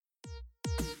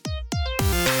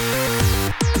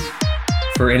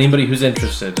for anybody who's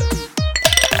interested.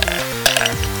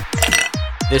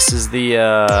 This is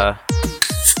the,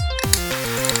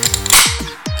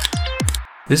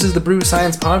 This is the Brew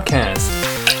Science Podcast.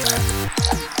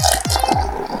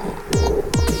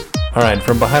 Alright,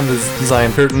 from behind the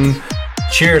Zion curtain,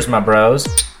 cheers, my bros.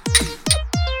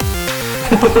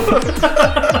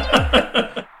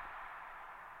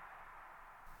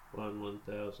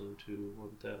 1,000, 2,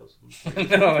 1,000.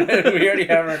 No, we already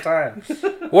have our time.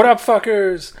 what up,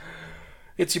 fuckers?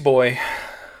 It's your boy,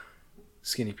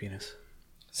 Skinny Penis.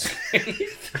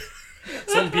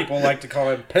 Some people like to call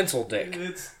him Pencil Dick.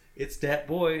 It's that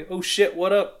boy. Oh shit,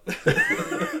 what up?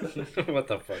 What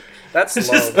the fuck? That's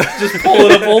slow. Just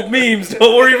pulling up old memes.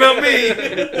 Don't worry about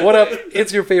me. What up?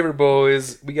 It's your favorite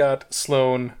boys. We got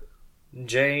Sloan.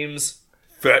 James.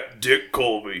 Fat Dick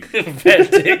Colby.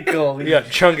 Fat Dick Colby. We got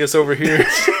Chungus over here.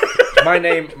 My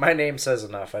name says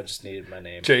enough. I just needed my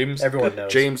name. James. Everyone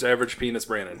knows. James Average Penis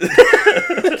Brandon.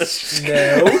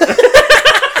 No.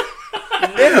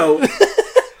 No.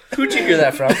 Who'd you hear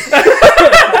that from?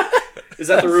 Is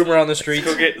that the rumor on the street?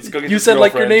 Let's go get You this said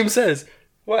like your girlfriend. name says.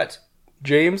 What?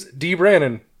 James D.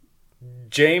 Brannon.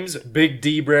 James Big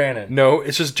D Brannon. No,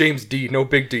 it's just James D. No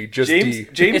Big D, just D.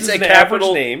 James It's is a an capital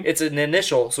average name. It's an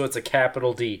initial, so it's a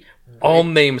capital D. All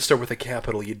names start with a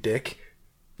capital, you dick.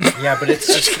 Yeah, but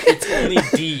it's only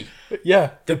D.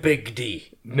 Yeah. The Big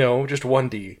D. No, just one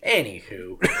D.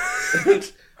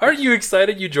 Anywho. Aren't you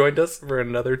excited you joined us for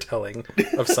another telling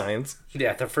of science?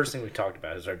 Yeah, the first thing we talked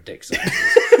about is our dick sizes.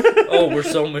 Oh, we're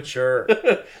so mature.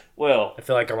 Well, I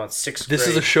feel like I'm on sixth This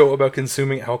grade. is a show about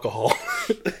consuming alcohol.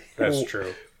 That's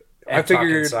true. I And talking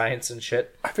figured- science and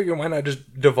shit. I figure why not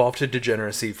just devolve to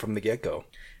degeneracy from the get-go?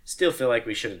 Still feel like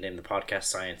we should have named the podcast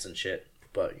Science and Shit.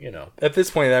 But, you know. At this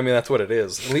point, I mean, that's what it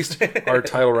is. At least our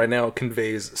title right now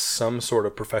conveys some sort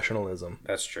of professionalism.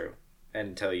 That's true.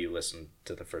 Until you listen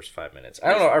to the first 5 minutes.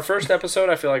 I don't know. Our first episode,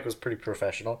 I feel like, was pretty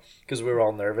professional. Because we were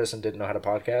all nervous and didn't know how to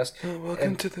podcast.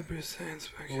 Welcome to the Brew Science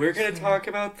Podcast. We're going to talk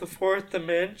about the fourth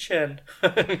dimension.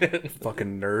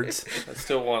 Fucking nerds. I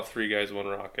still want 3 Guys, 1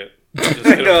 Rocket.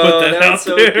 I know, that's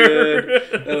so good.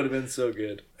 That would have been so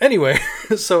good. Anyway,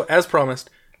 so as promised,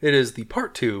 it is the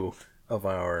part 2 of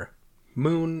our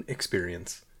moon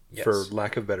experience, Yes. for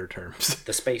lack of better terms.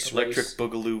 The space Electric race.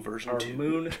 Boogaloo version Our 2.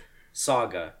 moon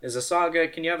saga. Is a saga...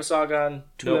 Can you have a saga on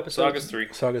 2 Nope, episodes? Saga's 3.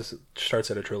 Saga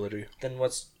starts at a trilogy. Then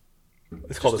what's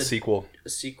It's called a Just sequel. a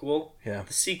sequel? Yeah.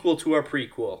 The sequel to our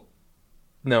prequel.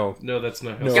 No. No, that's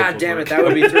not how No. God damn it, that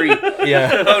would be 3.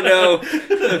 Yeah. Oh no.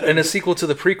 And a sequel to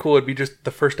the prequel would be just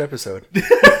the first episode.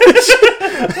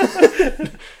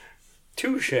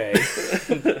 Touche.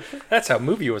 That's how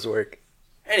movies work.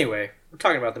 Anyway, we're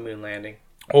talking about the moon landing.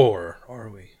 Or are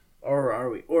we? Or are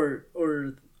we? Or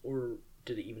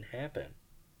did it even happen?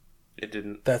 It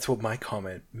didn't. That's what my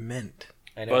comment meant.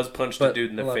 I know. Buzz punched but a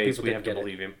dude in a the lot of face. people We didn't have to get it.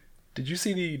 believe him. Did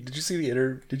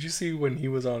you see when he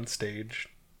was on stage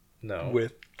No.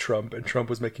 with Trump and Trump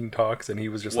was making talks and he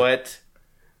was just What?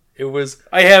 it was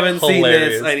I haven't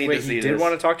hilarious. seen this. I need Wait, to see he this. did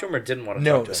want to talk to him or didn't want to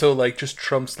no, talk to him? so like just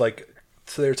Trump's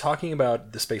so they're talking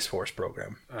about the Space Force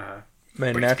program. Uh-huh.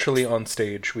 And naturally on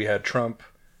stage we had Trump,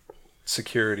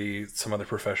 security, some other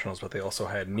professionals, but they also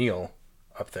had Neil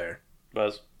up there.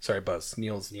 Buzz. Sorry, Buzz.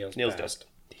 Neil's Neil's passed.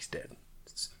 he's dead.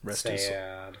 Rest his soul.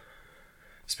 Sad.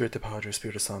 Spiritu Padre,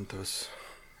 Spiritu Santos.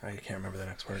 I can't remember the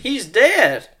next word. He's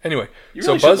dead. Anyway, You so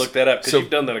really should Buzz, look that up because so you've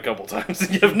done that a couple times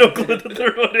and you have no clue what the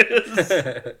third one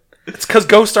is. it's because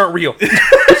ghosts aren't real.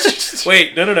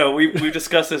 Wait, no. We've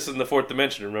discussed this in the fourth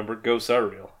dimension. Remember, ghosts are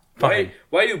real. Fine.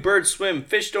 Why do birds swim?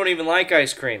 Fish don't even like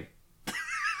ice cream.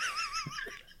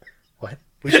 What?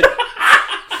 We should.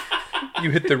 You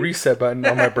hit the reset button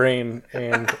on my brain,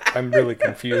 and I'm really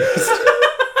confused.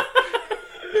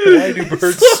 Why do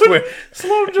birds swim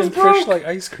Sloan and fish like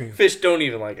ice cream? Fish don't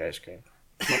even like ice cream.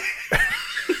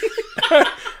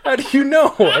 How do you know?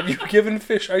 Have you given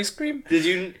fish ice cream?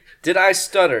 Did I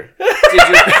stutter?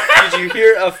 Did you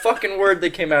hear a fucking word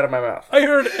that came out of my mouth? I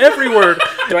heard every word,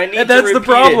 Do I need and to that's the repeat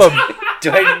problem.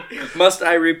 it? Must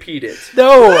I repeat it?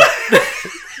 No,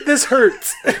 this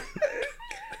hurts.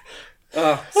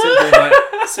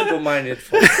 Simple-minded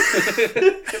folk.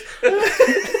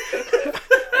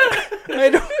 I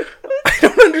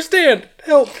don't understand.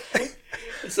 Help.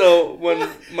 So when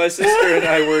my sister and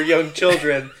I were young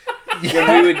children,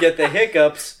 when we would get the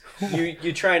hiccups,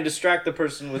 you try and distract the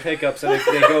person with hiccups and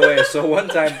they go away. So one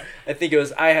time, I think it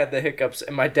was I had the hiccups,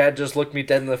 and my dad just looked me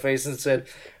dead in the face and said,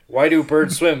 "Why do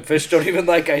birds swim? Fish don't even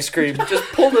like ice cream." Just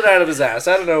pulled it out of his ass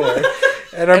out of nowhere.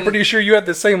 And I'm pretty sure you had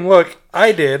the same look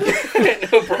I did.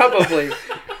 No, probably.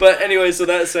 But anyway, so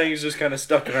that saying's just kind of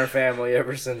stuck in our family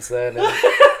ever since then.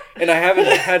 And I haven't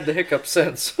had the hiccups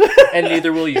since. And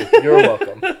neither will you. You're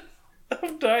welcome.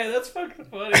 I'm dying. That's fucking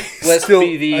funny. Blessed Still,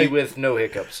 be thee I- with no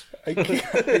hiccups. I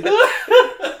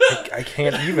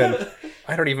can't even.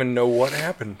 I don't even know what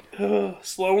happened.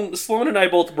 Sloan and I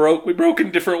both broke. We broke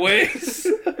in different ways.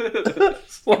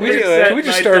 Sloan Anyway, sat Can we and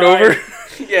just I start died. over?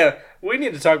 Yeah, we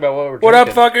need to talk about what we're What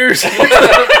up, drinking. fuckers?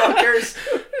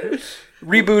 fuckers?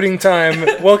 Rebooting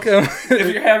time. Welcome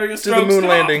If you're having a to stroke, the moon stop.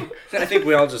 landing. I think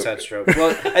we all just had strokes.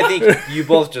 Well, I think you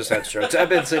both just had strokes. I've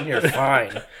been sitting here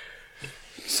fine.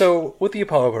 So, with the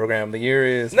Apollo program, the year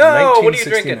is No, what are you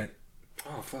 1969. drinking?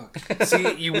 Oh fuck!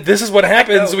 See, this is what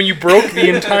happens when you broke the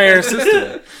entire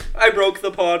system. I broke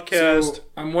the podcast. So,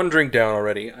 I'm one drink down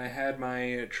already. I had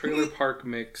my trailer park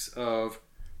mix of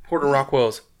Porter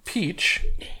Rockwell's Peach,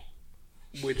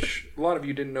 which a lot of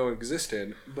you didn't know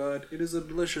existed, but it is a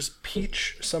delicious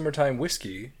peach summertime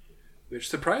whiskey, which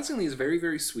surprisingly is very,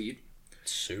 very sweet.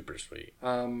 Super sweet.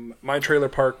 My trailer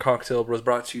park cocktail was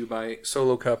brought to you by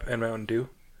Solo Cup and Mountain Dew.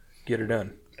 Get her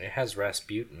done. It has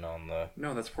Rasputin on the...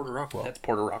 No, that's Porter Rockwell. That's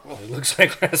Porter Rockwell. It looks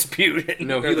like Rasputin.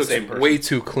 No, They're he the looks same person. way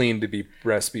too clean to be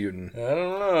Rasputin. I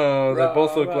don't know. They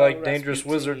both look like Rasputin. dangerous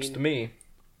wizards to me.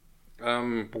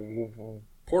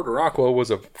 Porter Rockwell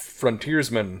was a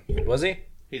frontiersman. Was he?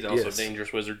 He's also Yes. a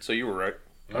dangerous wizard, so you were right.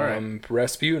 All right.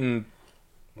 Rasputin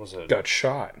Was it? got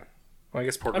shot. Well, I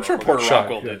guess Porter I'm sure Rockwell Porter got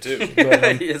Rockwell shot, did too.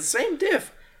 But, Yeah, same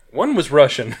diff. one was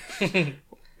Russian.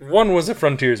 One was a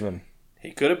frontiersman.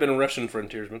 He could have been a Russian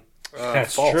frontiersman.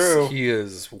 That's False. true. He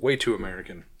is way too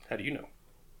American. How do you know?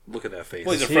 Look at that face.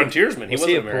 Well, he's a he- frontiersman. He Was wasn't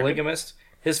he a American. polygamist?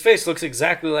 His face looks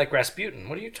exactly like Rasputin.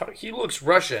 What are you talking? He looks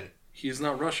Russian. He's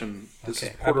not Russian. This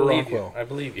Okay, is Porter I believe Rockwell, you. I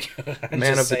believe you. I'm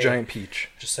man just of the saying- giant peach.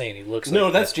 Just saying, he looks. No,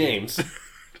 like that's Rasputin. James.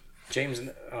 James.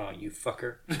 Oh, you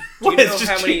fucker! Do What? you know It's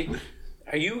just how many?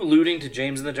 Are you alluding to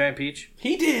James and the Giant Peach?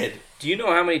 He did. Do you know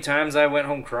how many times I went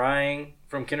home crying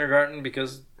from kindergarten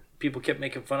because people kept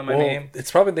making fun of my Well, name?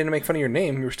 it's probably they didn't make fun of your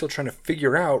name. You were still trying to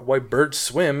figure out why birds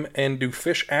swim and do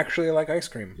fish actually like ice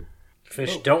cream.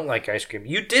 Fish don't like ice cream.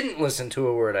 You didn't listen to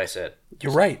a word I said.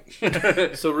 You're right.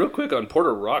 So real quick on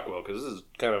Porter Rockwell, because this is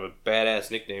kind of a badass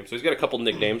nickname. So he's got a couple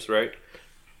nicknames, right?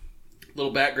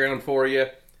 Little background for you.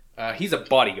 He's a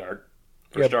bodyguard,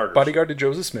 for Yeah, starters. bodyguard to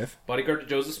Joseph Smith. Bodyguard to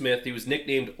Joseph Smith. He was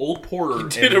nicknamed Old Porter. He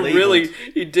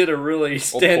did a really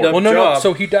stand up Well, no, job. no.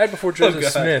 So he died before Joseph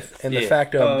God. Smith, and the Yeah.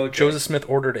 fact okay. Joseph Smith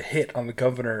ordered a hit on the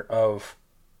governor of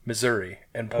Missouri,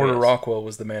 and Porter yes. Rockwell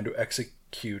was the man to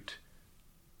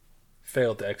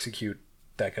failed to execute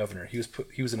that governor.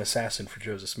 He was an assassin for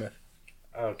Joseph Smith.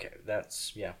 Okay,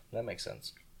 that makes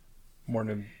sense.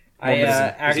 Mormon. I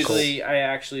Mormonism is a I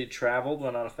actually traveled,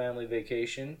 went on a family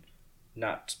vacation,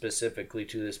 not specifically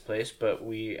to this place, but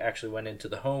we actually went into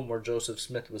the home where Joseph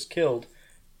Smith was killed,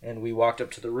 and we walked up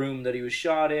to the room that he was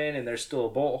shot in, and there's still a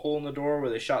bolt hole in the door where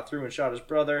they shot through and shot his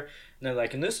brother, and they're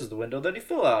like, and this is the window that he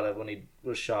fell out of when he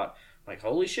was shot. I'm like,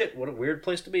 holy shit, what a weird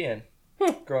place to be in.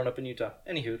 Growing up in Utah.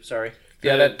 Anywho, sorry.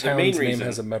 Yeah, that the main town's name reason-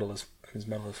 has a metal as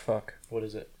fuck. What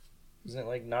is it? Isn't it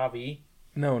like Navi?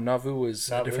 No, Nauvoo was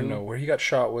a different. Nauvoo? No, where he got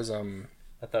shot was I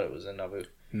thought it was in Nauvoo.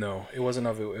 No, it wasn't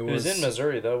Nauvoo. It was in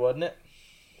Missouri, though, wasn't it?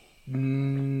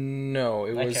 No,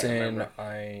 it I was can't in remember.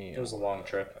 It It was a long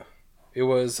trip. It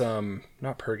was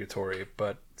not purgatory,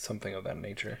 but something of that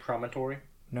nature. Promontory?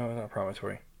 No, not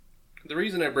promontory. The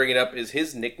reason I bring it up is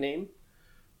his nickname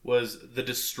was the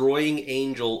Destroying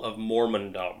Angel of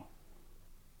Mormondom.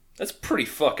 That's pretty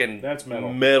fucking That's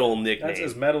metal. metal nickname. That's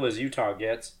as metal as Utah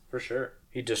gets, for sure.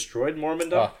 He destroyed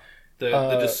Mormondom? Ah.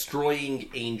 the Destroying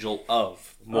Angel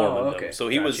of Mormondom. okay. So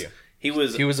he Got was you. He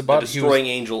was a the body- he Destroying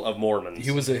Angel of Mormons.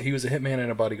 He was a hitman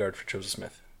and a bodyguard for Joseph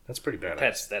Smith. That's pretty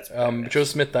badass. That's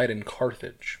Joseph Smith died in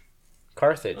Carthage,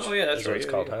 Carthage. Oh, yeah, that's is what right. it's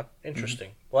Yeah, called, yeah. huh?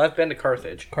 Interesting. Well, I've been to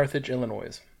Carthage.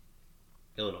 Illinois.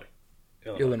 Illinois.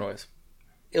 Illinois.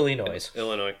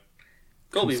 Illinois.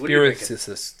 Colby, what are you drinking?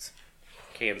 Conspiracists.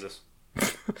 Kansas.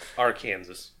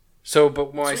 Arkansas. So,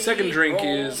 but my second drink home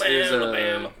is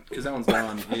Alabama. because that one's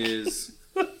gone, is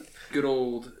good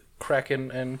old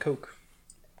Kraken and Coke.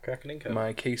 Kraken and Coke.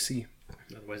 My KC.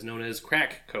 Otherwise known as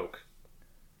crack Coke.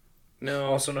 No,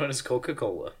 Also known as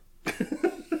Coca-Cola.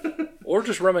 or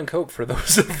just rum and Coke for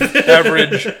those of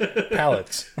average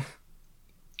palates.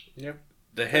 Yep.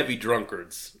 The heavy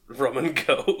drunkards. Rum and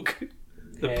Coke.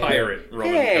 The Hey. pirate rum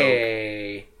and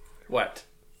Hey! Coke. What?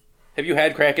 Have you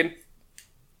had Kraken?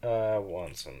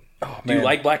 Once. Oh, Do you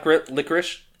like black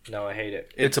licorice? No, I hate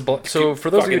it. It's a so for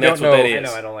those of you who Fucking don't that's what know, that I is.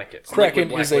 know, I don't like it. Kraken Liquid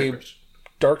black is a licorice.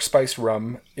 dark spiced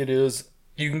rum. It is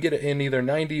you can get it in either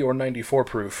 90 or 94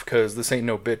 proof because this ain't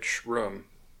no bitch rum.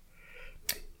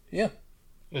 Yeah,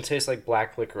 It tastes like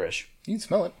black licorice. you can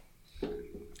smell it.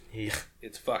 Yeah.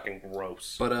 It's fucking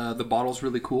gross. But the bottle's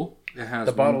really cool. It has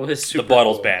The bottle is super The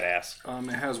bottle's cool. badass.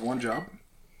 It has one job,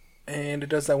 and it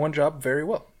does that one job very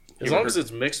well. As long as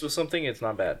it's mixed with something, it's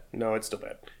not bad. No, it's still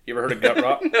bad. You ever heard of gut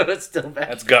rot? No, it's still bad.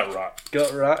 That's gut rot.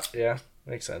 Gut rot. Yeah,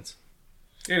 makes sense.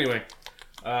 Anyway,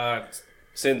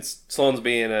 since Sloan's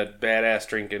being a badass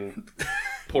drinking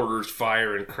Porter's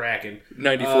Fire and Kraken,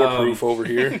 94 proof over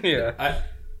here. Yeah,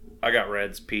 I got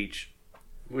Reds Peach.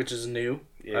 which is new.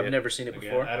 Yeah. I've never seen it Again,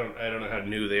 before. I don't know how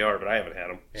new they are, but I haven't had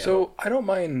them. So I don't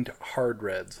mind hard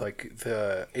reds, like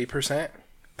the 8%,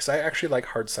 because I actually like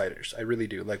hard ciders. I really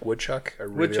do. Like Woodchuck. I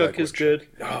really Woodchuck like is Woodchuck.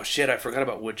 good. Oh shit! I forgot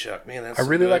about Woodchuck. Man, that's I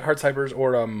really good. like hard ciders,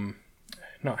 or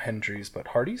not Hendry's, but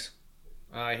Hardy's.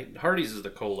 Hardy's is the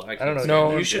cola. I don't know.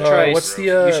 No, You should try. what's the?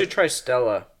 You should try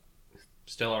Stella.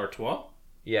 Stella Artois.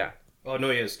 Yeah, Oh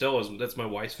no, yeah, Stella's. That's my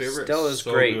wife's favorite. Stella's It's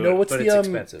so great. good. No, what's but the? it's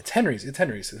expensive. It's Henry's. It's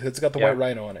Henry's. It's got the Yeah. white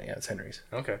rhino on it. Yeah, it's Henry's.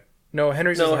 okay. No,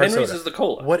 Henry's. No, is the hard Henry's soda. is the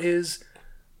cola. What is?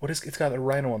 It's got a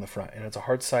rhino on the front, and it's a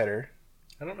hard cider.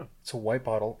 I don't know. It's a white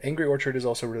bottle. Angry Orchard is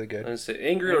also really good. I say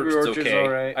Angry Angry Orchard's Orchard's okay.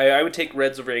 alright. I would take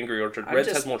Reds over Angry Orchard. I'm Reds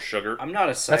just- has more sugar. I'm not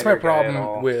a cider That's my guy at problem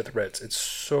all. with Reds. It's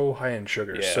so high in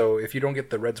sugar. Yeah. So if you don't get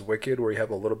the Reds Wicked, where you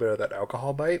have a little bit of that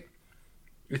alcohol bite,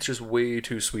 it's just way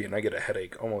too sweet, and I get a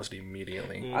headache almost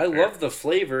immediately. I love the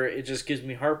flavor. It just gives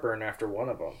me heartburn after one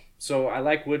of them. So I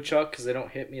like Woodchuck because they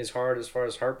don't hit me as hard as far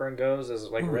as heartburn goes as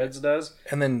like Reds does.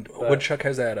 And then Woodchuck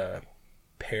has that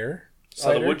pear Oh,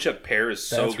 cider. the Woodchuck pear is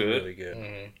so That's good. really good.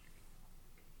 And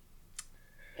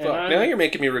Fuck, I'm- now you're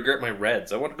making me regret my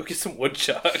Reds. I want to go get some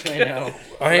Woodchuck. I know.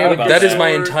 about That is that. my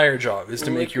entire job, is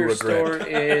to make you Liquor regret. store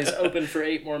is open for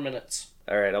 8 more minutes.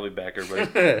 All right, I'll be back,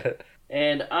 everybody.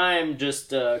 And I'm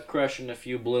just crushing a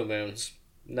few Blue Moons.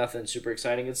 Nothing super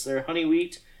exciting. It's their honey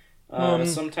wheat.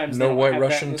 Sometimes no they don't White have that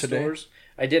Russian in the today? stores.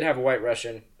 I did have a White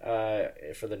Russian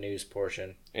for the news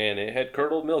portion. And it had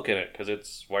curdled milk in it because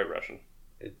it's White Russian.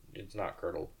 It's not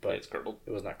curdled, but It's curdled.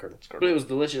 it was not curdled. curdled. But it was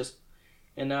delicious.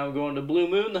 And now I'm going to Blue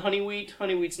Moon, the honey wheat.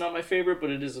 Honey wheat's not my favorite, but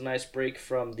it is a nice break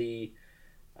from the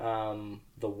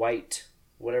white,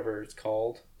 whatever it's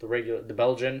called, the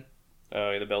Belgian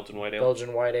The Belgian White Ale.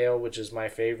 Belgian white ale, which is my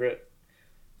favorite.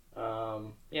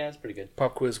 Yeah, it's pretty good.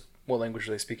 Pop quiz, what language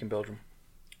do they speak in Belgium?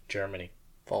 Germany.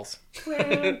 False.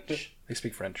 French. They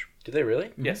speak French. Do they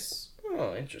really? Yes.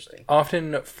 Oh, interesting.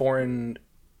 Often foreign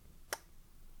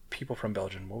people from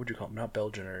Belgium. What would you call them? Not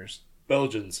Belgianers.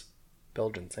 Belgians.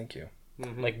 Belgians, thank you.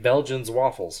 Like Belgians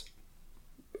waffles.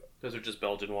 Those are just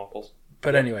Belgian waffles.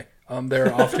 But anyway,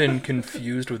 they're often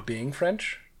confused with being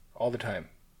French all the time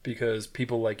because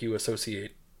people like you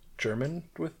associate German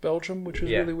with Belgium, which is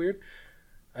Yeah. really weird.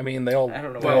 I mean, they all I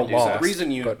don't know they're why all they do that. lost. The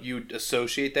reason but you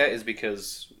associate that is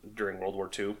because during World War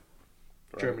II,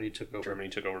 Germany took over. Germany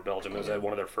took over Belgium. It was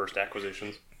one of their first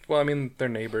acquisitions. well, I mean, they're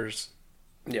neighbors.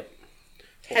 Yep.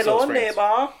 Hello, So is France.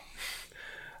 neighbor.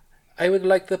 I would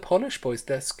like the Polish boys'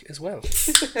 desk as well.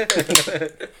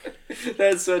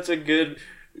 That's such a good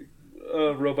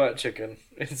robot chicken.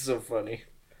 It's so funny.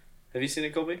 Have you seen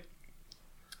it, Colby?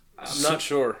 I'm not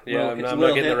sure. Yeah, Well, I'm it's not Will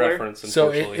getting the Hitler. reference, So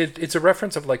unfortunately. it's a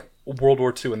reference of like World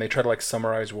War II, and they try to like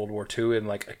summarize World War II in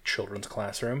like a children's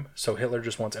classroom. So Hitler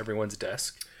just wants everyone's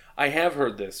desk. I have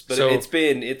heard this, but So- it's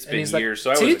been he's like, years, so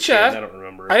I was a kid, "Teacher, and I don't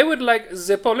remember it. would like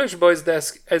the Polish boys'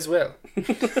 desk as well.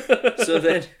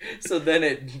 So then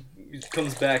it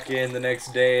comes back in the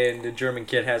next day, and the German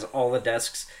kid has all the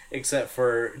desks except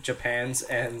for Japan's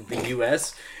and the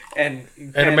U.S. And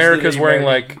America's the wearing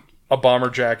American- like a bomber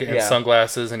jacket and Yeah.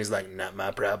 sunglasses, and he's like, "Not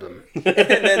my problem." and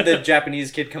then the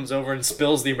Japanese kid comes over and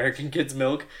spills the American kid's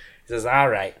milk. He says, "All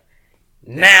right,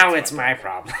 now it's my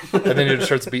problem." And then he just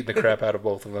starts beating the crap out of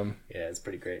both of them. Yeah, it's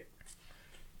pretty great.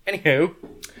 Anywho,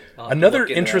 Another look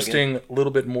into that interesting,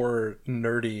 little bit more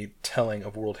nerdy telling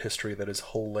of world history that is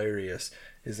hilarious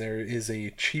is there is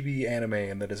a chibi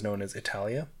anime that is known as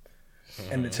Italia,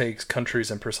 and it takes countries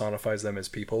and personifies them as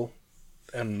people,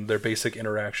 and their basic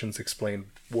interactions explain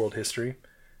world history.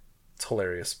 It's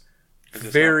hilarious. Is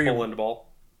this Very not Poland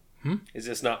ball? Is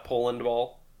this not Poland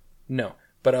ball? no,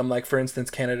 but like for instance,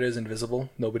 Canada is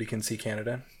invisible. Nobody can see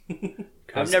Canada.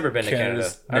 I've never been to Canada.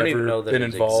 Canada's I don't even never know that been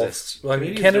it involved. exists. Well, I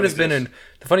mean, Canadians Canada's don't been in. exist.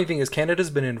 The funny thing is, Canada's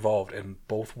been involved in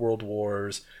both world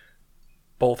wars,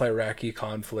 both Iraqi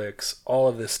conflicts, all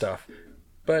of this stuff,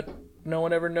 but no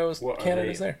one ever knows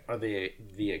Canada's there. Are they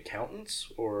the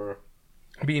accountants or?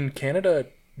 I mean, Canada.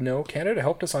 No, Canada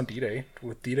helped us on D-Day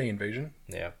with D-Day invasion,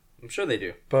 Yeah, I'm sure they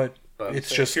do. but But it's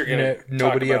so just if you're gonna talk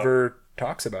nobody about ever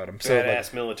talks about them. So like,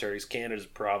 Badass militaries. Canada's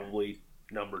probably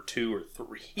number 2 or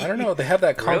 3. I don't know. They have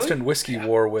that constant whiskey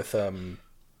war with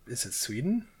is it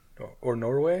Sweden or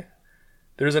Norway?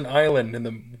 There's an island in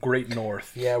the Great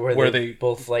North. Yeah, where they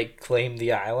both like claim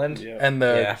the island. Yeah. And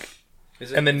the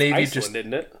and the Navy Iceland, just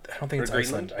isn't it? I don't think it's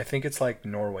Iceland. I think it's like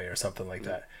Norway or something like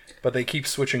that. But they keep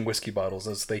switching whiskey bottles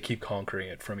as they keep conquering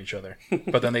it from each other.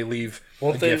 But then they leave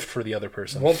a gift for the other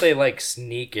person. Won't they like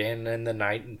sneak in the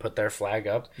night and put their flag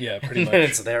up? Yeah, pretty much. And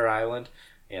it's their island.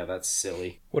 Yeah, that's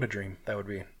silly. What a dream that would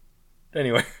be.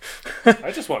 Anyway. I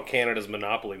just want Canada's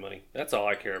monopoly money. That's all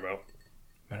I care about.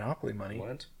 Monopoly money?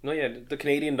 What? No, yeah, the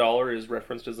Canadian dollar is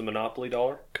referenced as the monopoly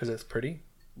dollar. Because it's pretty?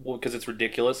 Well, because it's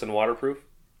ridiculous and waterproof.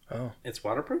 Oh. It's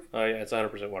waterproof? Oh, yeah, it's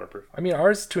 100% waterproof. I mean,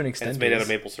 ours to an And extent it's made out is. of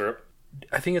maple syrup.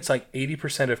 I think it's like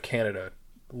 80% of Canada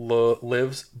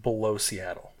lives below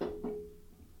Seattle.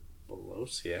 Below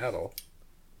Seattle.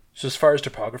 So as far as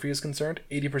topography is concerned,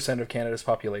 80% of Canada's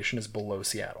population is below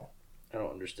Seattle. I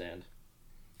don't understand.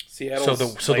 Seattle.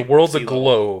 So the world's a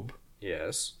globe.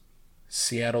 Yes.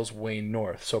 Seattle's way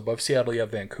north. So above Seattle you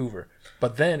have Vancouver.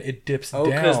 But then it dips Oh,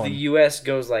 down. because the U.S.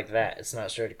 goes like that. It's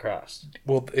not straight across.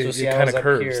 Well, it Seattle's kind of up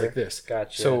curves here. like this.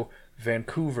 Gotcha. So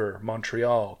Vancouver,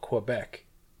 Montreal, Quebec,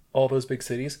 all those big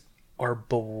cities are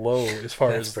below as far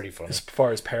That's as pretty funny.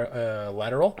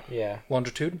 lateral Yeah.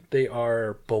 longitude. They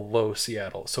are below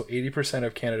Seattle. So 80%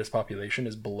 of Canada's population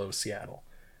is below Seattle.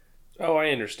 Oh, I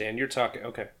understand. You're talking.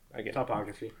 Okay, I get it.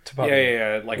 Topography.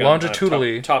 Yeah. Like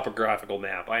Longitudinally- a topographical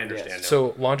map. I understand. Yes. Now.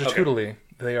 So longitudinally,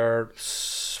 they are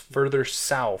further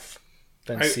south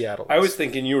than Seattle. I was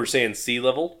thinking you were saying sea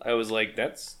level. I was like,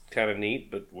 that's kind of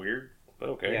neat, but weird. But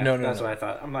okay. Yeah, No, that's what I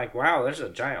thought. I'm like, wow, there's a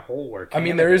giant hole where I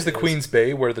mean, there is the Queen's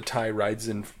Bay where the tide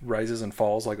rises and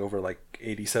falls like over like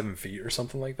 87 feet or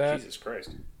something like that. Jesus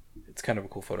Christ. It's kind of a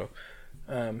cool photo.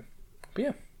 But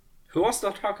yeah. Who wants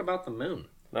to talk about the moon?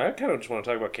 I kind of just want to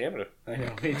talk about Canada. I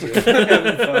know, me too. I'm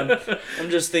having fun. I'm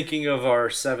just thinking of our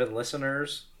 7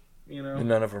 listeners, you know. And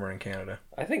none of them are in Canada.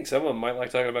 I think some of them might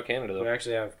like talking about Canada, We though.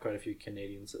 actually have quite a few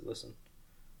Canadians that listen.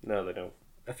 No, they don't.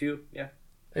 A few, yeah.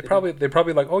 They're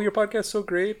probably like, oh, your podcast's so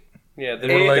great. Yeah, We're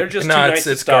they're like, just nah, too nice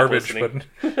to it's stop garbage. listening.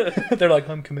 But they're like,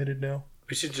 I'm committed now.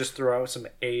 We should just throw out some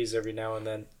A's every now and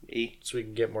then E. so we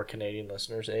can get more Canadian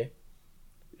listeners, eh?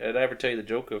 Did I ever tell you the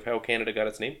joke of how Canada got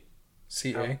its name?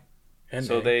 CA.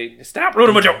 So they stop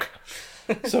ruining my joke.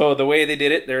 So the way they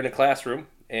did it, they're in a classroom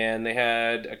and they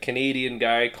had a Canadian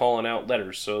guy calling out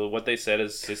letters. So what they said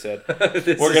is, they said,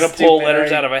 "We're gonna pull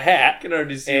letters out of a hat, I can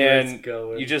already see where it's and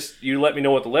going. you let me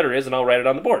know what the letter is, and I'll write it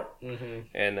on the board." Mm-hmm.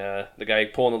 And the guy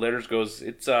pulling the letters goes,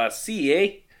 "It's C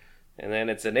A, and then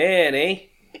it's an N A,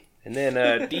 and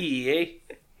then D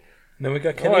A." Then we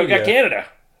got Oh, Canada. we got Canada.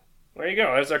 There you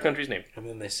go. That's our country's name. And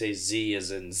then they say Z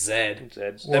as in Z.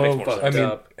 That Well, makes more sense. I mean,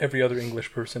 up. every other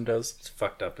English person does. It's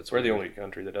fucked up. It's We're the weird. only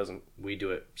country that doesn't. We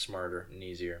do it smarter and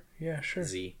easier. Yeah, sure.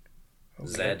 Z. Okay.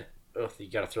 Z. Ugh,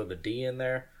 you gotta throw the D in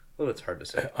there. Oh, it's hard to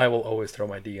say. I will always throw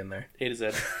my D in there. A to Z.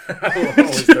 I will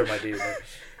always throw my D in there.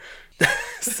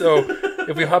 So,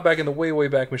 if we hop back in the way, way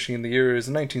back machine, the year is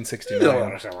 1969,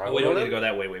 Oh, we don't need to go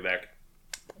that way back.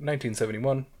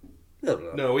 1971.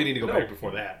 No, we need to go back before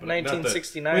that. But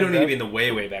 1969, we don't need to bro. be in the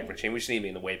way back machine. We just need to be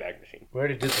in the way back machine. We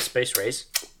already did the space race.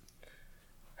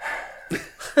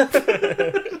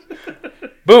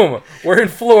 Boom! We're in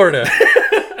Florida.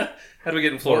 How do we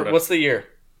get in Florida? What's the year?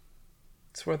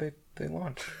 That's where they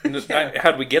launched.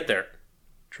 How did we get there?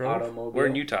 Drove, Automobile. We're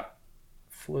in Utah.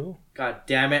 flew. God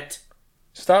damn it.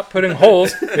 Stop putting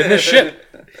holes in this shit.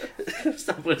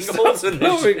 Stop putting holes in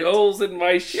this Putting shit. holes in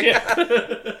my shit.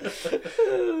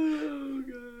 Oh,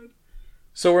 God.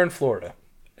 So we're in Florida.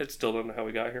 I still don't know how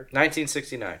we got here.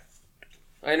 1969.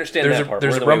 I understand that part.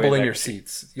 There's We're a in the way rumble in back your machine.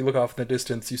 seats. You look off in the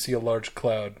distance, you see a large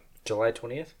cloud. July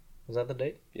 20th? Was that the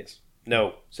date? Yes.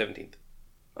 No, 17th.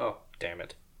 Oh, damn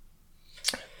it.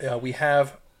 We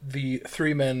have the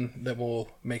 3 men that will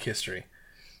make history.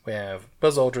 We have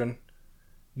Buzz Aldrin,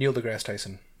 Neil deGrasse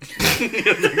Tyson.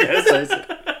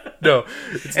 No,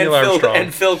 it's Neil Armstrong.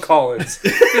 And Phil Collins.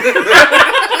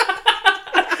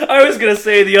 I was going to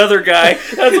say the other guy.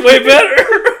 That's way better.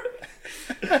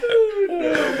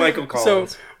 Michael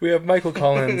Collins. So we have Michael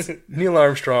Collins, Neil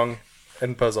Armstrong,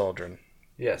 and Buzz Aldrin.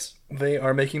 Yes. They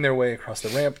are making their way across the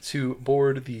ramp to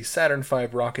board the Saturn V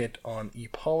rocket on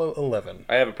Apollo 11.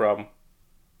 I have a problem.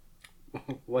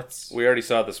 What's... We already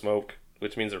saw the smoke,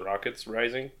 which means the rocket's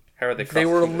rising. How are they They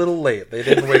were a little late. They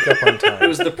didn't wake up on time. It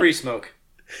was the pre-smoke.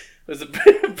 Was it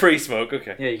pre-smoke?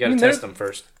 Okay. Yeah, you gotta I mean, test they're- them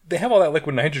first. They have all that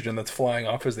liquid nitrogen that's flying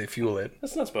off as they fuel it.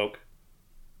 That's not smoke.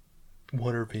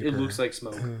 Water vapor. It looks like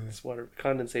smoke. It's water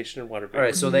condensation or water vapor.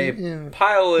 Alright, so they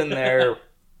pile in their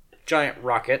giant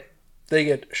rocket. They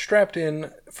get strapped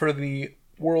in for the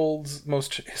world's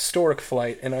most historic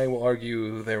flight, and I will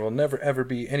argue there will never ever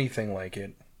be anything like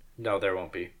it. No, there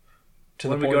won't be.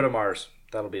 when we go to Mars,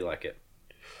 that'll be like it.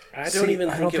 I don't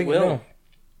think it will. no.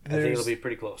 I think it'll be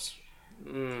pretty close.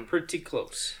 Pretty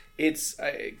close. It's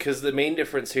because the main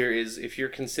difference here is if you're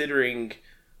considering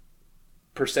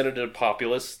percentage of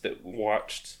populace that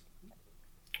watched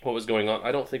what was going on,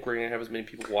 I don't think we're going to have as many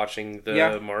people watching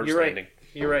the Mars landing.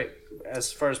 You're right.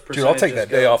 As far as percentages Dude, I'll take that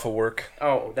day off of work.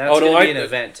 Oh, that's going to be an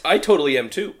event. I totally am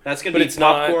too. That's going to be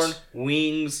popcorn,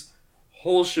 wings,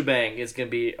 whole shebang. It's going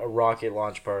to be a rocket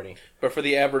launch party. But for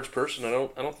the average person, I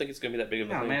don't think it's going to be that big of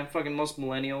a thing. Man, fucking most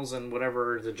millennials and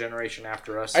whatever the generation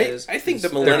after us is. I think the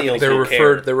millennials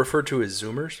they're referred to as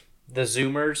Zoomers. The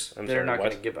Zoomers, they're not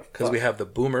going to give a fuck. Because we have the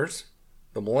Boomers,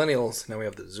 the Millennials, now we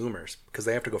have the Zoomers. Because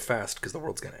they have to go fast because the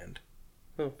world's going to end.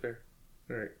 Oh, fair.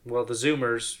 All right. Well, the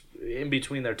Zoomers, in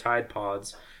between their Tide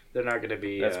Pods, they're not going to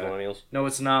be... That's millennials. No,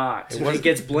 it's not. It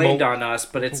gets blamed on us,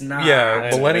 but it's not. Yeah,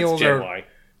 millennials are... Y.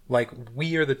 Like,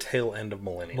 we are the tail end of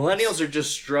millennials. Millennials are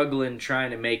just struggling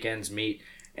trying to make ends meet,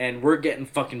 and we're getting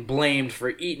fucking blamed for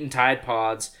eating Tide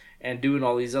Pods and doing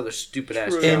all these other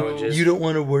stupid-ass challenges. You don't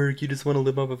want to work, you just want to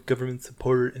live off of government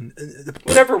support. And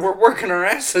whatever, we're working our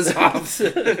asses off.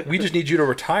 We just need you to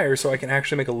retire so I can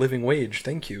actually make a living wage.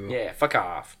 Thank you. Yeah, fuck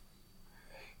off.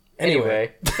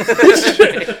 Anyway.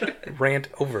 Rant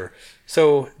over.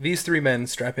 So, these three men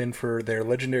strap in for their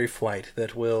legendary flight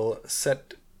that will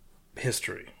set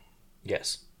history.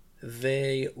 Yes.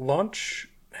 The launch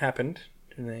happened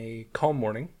in a calm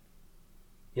morning.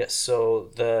 Yes,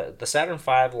 so the Saturn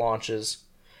V launches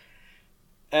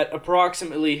at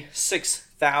approximately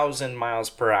 6,000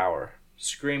 miles per hour,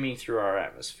 screaming through our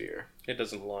atmosphere. It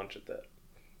doesn't launch at that.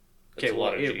 Okay,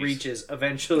 well, it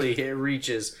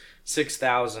reaches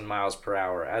 6,000 miles per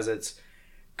hour as it's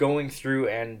going through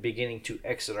and beginning to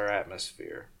exit our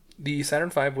atmosphere. The Saturn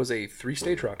V was a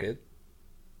 3-stage rocket,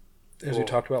 as we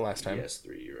talked about last time. Yes,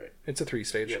 3, you're right. It's a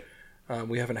 3-stage. Yep.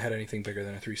 We haven't had anything bigger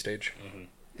than a 3-stage.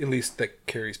 At least that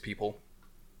carries people.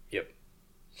 Yep.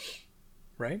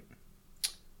 Right?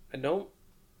 I don't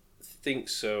think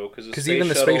so, because even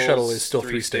the space shuttle is still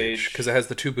 3-stage, because it has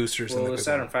the 2 boosters. Well, the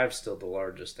Saturn V is still the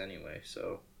largest anyway,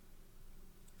 so...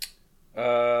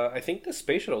 I think the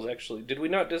space shuttle is actually... Did we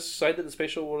not decide that the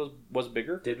space shuttle was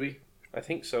bigger? Did we? I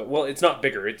think so. Well, it's not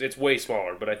bigger. It's way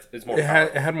smaller, but it's more It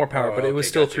had more power, but it was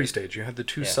still 3-stage. You had the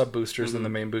 2 sub-boosters and the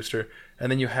main booster,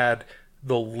 and then you had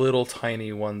the little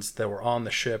tiny ones that were on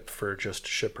the ship for just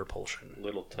ship propulsion.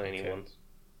 Little tiny ones.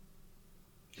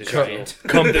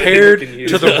 Compared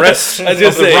to the rest of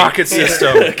the rocket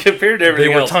system, compared to everything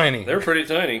they were else, tiny. They're pretty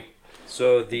tiny.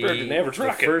 So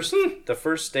the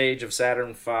first stage of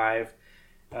Saturn V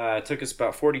took us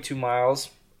about 42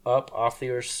 miles up off the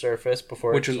Earth's surface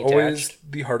before which is detached. always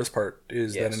the hardest part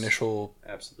is that initial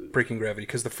breaking gravity,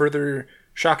 because the further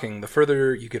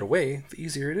you get away, the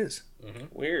easier it is.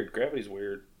 Weird. Gravity's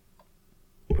weird.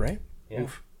 Right? Yeah.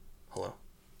 Oof.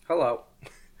 Hello.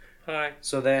 Hi.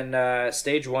 So then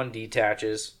stage 1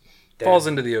 detaches. Falls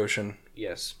into the ocean.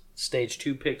 Yes. Stage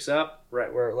 2 picks up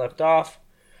right where it left off.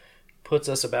 Puts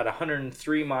us about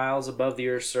 103 miles above the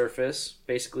Earth's surface,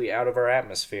 basically out of our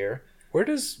atmosphere. Where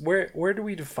do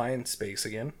we define space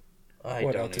again?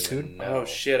 What altitude? Oh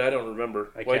shit, I don't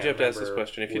remember. Why'd you have to ask this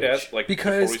question? If you'd asked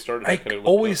because before we started, I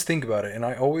always think about it, and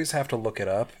I always have to look it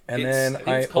up, and then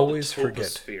I always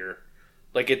forget.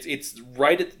 Like it's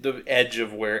right at the edge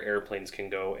of where airplanes can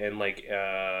go, and like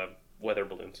weather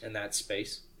balloons. And that's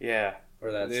space. Yeah,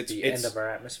 or that's the end of our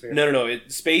atmosphere. No.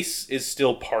 Space is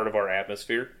still part of our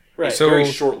atmosphere. Right. So very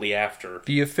shortly after.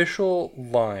 The official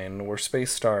line where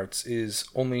space starts is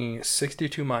only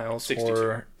 62 miles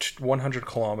or 100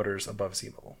 kilometers above sea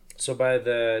level. So by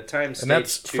the time stage and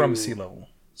that's 2, from sea level.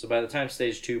 So by the time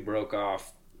stage 2 broke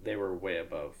off, they were way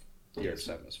above the Earth's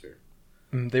atmosphere.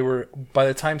 They were, by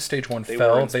the time stage 1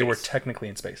 fell, they were technically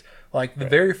in space. Like the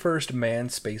very first manned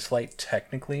spaceflight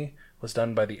technically was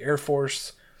done by the Air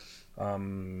Force. I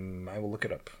will look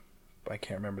it up. I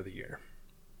can't remember the year.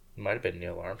 It might have been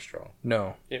Neil Armstrong.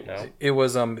 No. It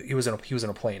was he was in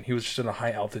a plane. He was just in a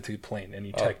high altitude plane, and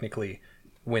he technically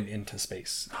went into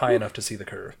space high enough to see the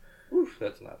curve. Oof,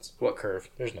 that's nuts. What curve?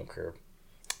 There's no curve.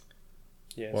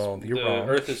 Yes. Well, you're the wrong.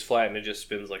 Earth is flat and it just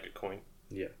spins like a coin.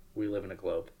 Yeah, we live in a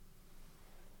globe.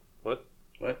 What?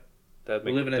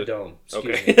 We live in a dome.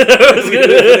 Excuse okay. me. I was gonna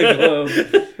live in a globe.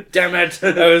 Damn it!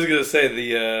 I was gonna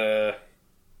say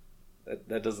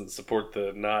that doesn't support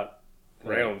the not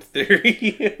round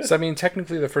theory. So I mean,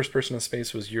 technically, the first person in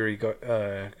space was Yuri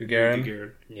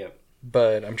Gagarin. Yep.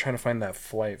 But I'm trying to find that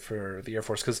flight for the Air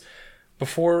Force because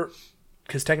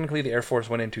technically the Air Force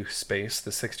went into space,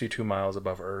 the 62 miles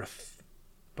above Earth,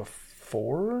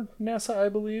 before NASA, I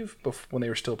believe, when they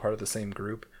were still part of the same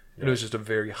group. It was just a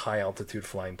very high altitude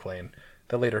flying plane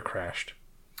that later crashed.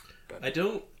 I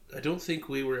don't think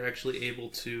we were actually able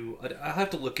to. I'll have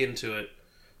to look into it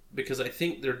because I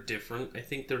think they're different. I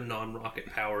think they're non-rocket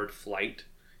powered flight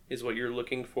is what you're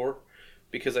looking for,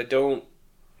 because I don't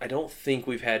think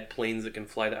we've had planes that can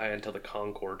fly that high until the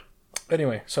Concorde.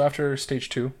 Anyway, so after stage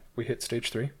 2, we hit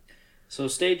stage 3. So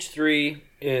stage 3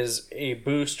 is a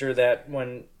booster that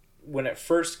when it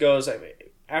first goes,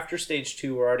 after stage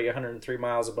 2, we're already 103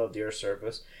 miles above the Earth's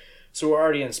surface, so we're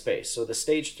already in space. So the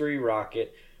stage 3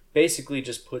 rocket basically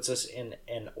just puts us in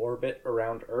an orbit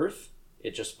around Earth.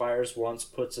 It just fires once,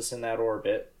 puts us in that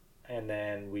orbit, and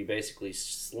then we basically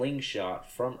slingshot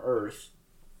from Earth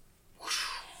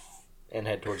and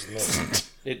head towards the moon.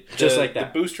 Just like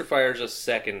that. The booster fires a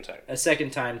second time. A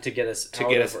second time to get us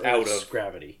out of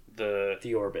gravity.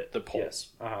 The orbit. The pole. Yes.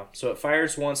 So it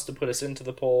fires once to put us into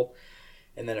the pole,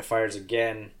 and then it fires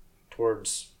again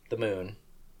towards the moon.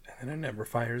 And then it never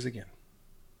fires again.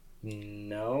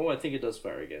 No, I think it does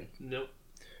fire again. Nope.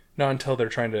 Not until they're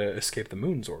trying to escape the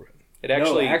moon's orbit.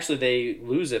 Actually, they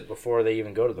lose it before they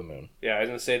even go to the moon. Yeah, I was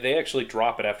going to say, they actually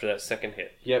drop it after that second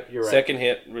hit. Yep, you're right. Second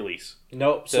hit, release.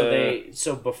 Nope,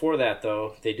 so before that,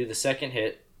 though, they do the second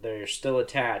hit, they're still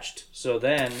attached, so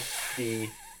then the...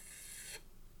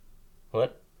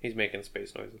 What? He's making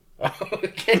space noises.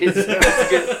 Okay, so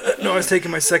No, I was taking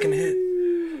my second hit.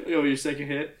 Oh, your second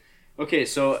hit? Okay,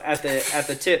 so at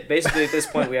the tip, basically at this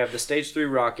point we have the stage 3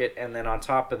 rocket, and then on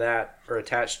top of that, or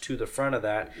attached to the front of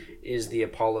that, is the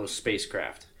Apollo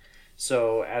spacecraft.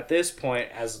 So at this point,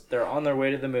 as they're on their way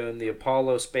to the moon, the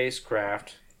Apollo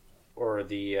spacecraft, or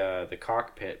the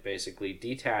cockpit, basically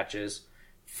detaches,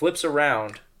 flips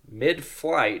around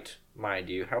mid-flight, mind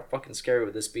you. How fucking scary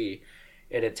would this be?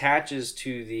 It attaches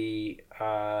to the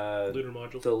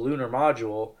lunar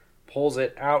module, pulls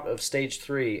it out of stage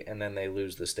 3, and then they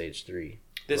lose the stage 3.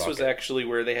 This was actually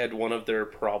where they had one of their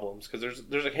problems, because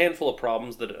there's a handful of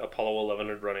problems that Apollo 11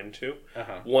 had run into.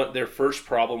 Their first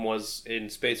problem was, in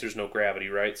space there's no gravity,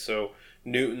 right? So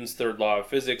Newton's third law of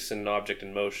physics and an object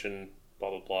in motion, blah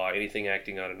blah blah, anything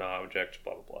acting on an object,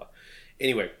 blah blah blah.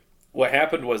 Anyway, what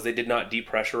happened was they did not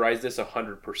depressurize this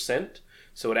 100%,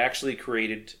 so it actually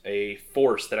created a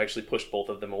force that actually pushed both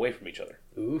of them away from each other.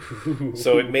 Ooh.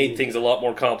 So it made things a lot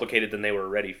more complicated than they were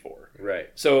ready for. Right.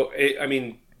 So,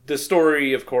 the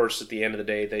story, of course, at the end of the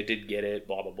day, they did get it,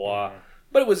 blah, blah, blah.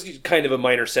 But it was kind of a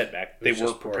minor setback they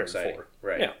weren't prepared for.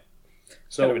 Right. Yeah.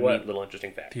 So kind of a neat little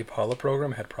interesting fact. The Apollo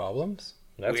program had problems?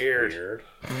 That's weird.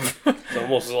 It's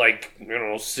almost like,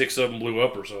 6 of them blew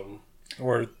up or something.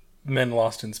 Or men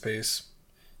lost in space.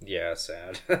 Yeah,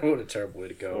 sad. What a terrible way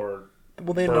to go. Or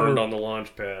they burned on the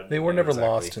launch pad. They were never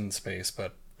lost in space,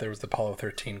 but there was the Apollo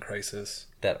 13 crisis.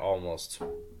 That almost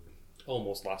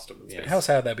lost them in space. How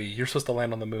sad would that be? You're supposed to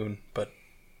land on the moon, but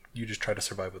you just try to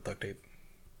survive with duct tape.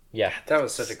 Yeah, that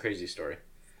was such a crazy story.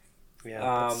 Yeah,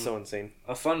 that's so insane.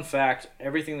 A fun fact,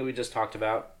 everything that we just talked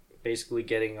about, basically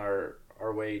getting our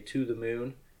way to the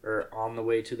moon, or on the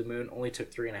way to the moon, only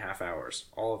took 3.5 hours.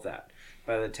 All of that.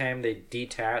 By the time they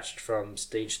detached from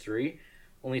stage 3,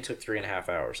 only took 3.5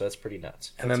 hours. That's pretty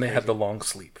nuts. And then they had the long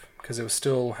sleep, because it was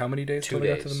still how many days 2 till they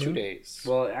got to days. the moon? 2 days.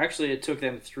 Well, actually, it took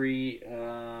them 3.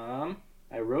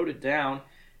 I wrote it down.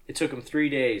 It took them 3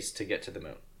 days to get to the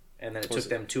moon, and then it took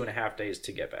them 2.5 days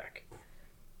to get back.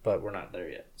 But we're not there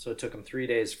yet. So it took them 3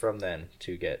 days from then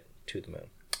to get to the moon.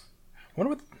 I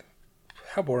wonder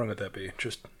how boring would that be?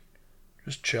 Just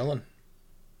chilling,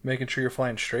 making sure you're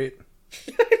flying straight.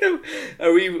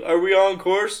 Are we on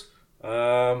course?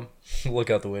 Look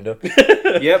out the window.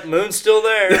 Yep, moon's still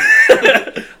there.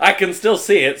 I can still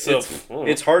see it, so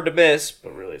it's hard to miss,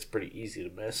 but really it's pretty easy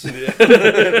to miss.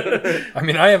 I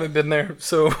mean, I haven't been there,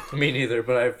 so me neither,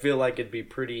 but I feel like it'd be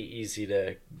pretty easy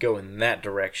to go in that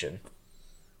direction.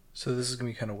 So this is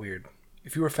gonna be kind of weird.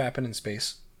 If you were fapping in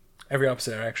space, every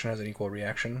opposite action has an equal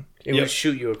reaction. It would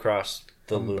shoot you across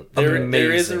the moon.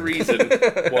 There is a reason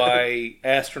why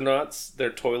astronauts, their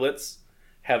toilets,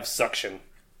 have suction.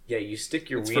 Yeah, you stick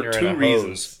your It's wiener for in a 2 hose,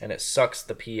 reasons. and it sucks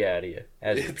the pee out of you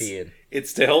as you're peeing.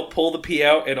 It's to help pull the pee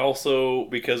out, and also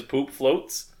because poop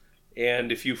floats,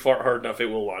 and if you fart hard enough, it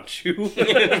will launch you.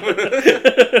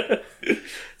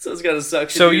 So it's got a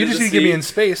suction. So you just need to get me in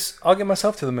space. I'll get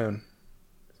myself to the moon.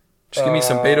 Just give me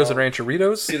some Betos and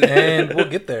Rancheritos, and we'll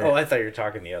get there. Oh, I thought you were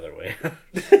talking the other way.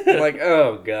 I'm like,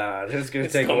 oh god, it's going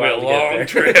to take a while to get there.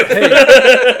 trip. Hey,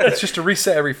 it's just a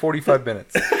reset every 45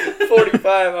 minutes.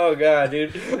 45, oh god,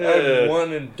 dude. I'm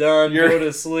one and done, go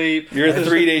to sleep. Your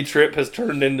 3-day trip has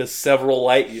turned into several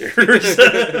light years.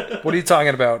 What are you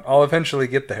talking about? I'll eventually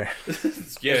get there.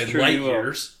 Yeah, in true, light you will.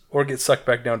 years. Or get sucked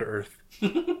back down to Earth.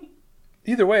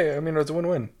 Either way, I mean, it's a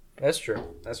win-win. That's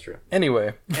true.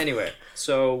 Anyway,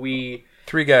 So we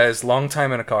 3 guys, long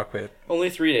time in a cockpit. only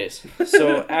 3 days.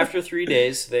 So after 3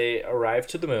 days, they arrived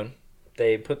to the moon.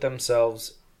 They put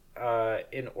themselves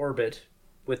in orbit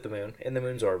with the moon, in the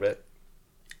moon's orbit,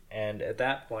 and at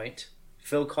that point,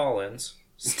 Phil Collins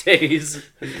stays.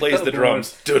 He plays the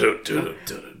drums. I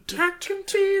can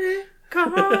feel it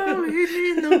calling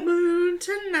in the moon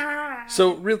tonight.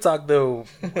 So, real talk though,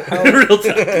 Real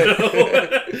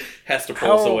time. Has to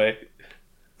pull us away.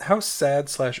 how sad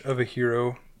 / of a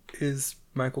hero is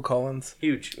Michael Collins?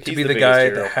 Huge. To be the guy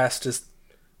that has to...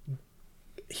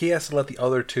 He has to let the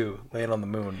other 2 land on the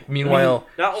moon. Meanwhile,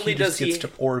 not only he just does gets he to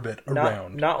orbit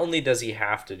around. Not only does he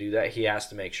have to do that, he has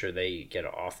to make sure they get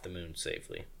off the moon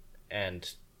safely and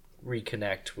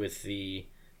reconnect with the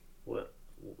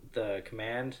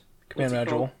command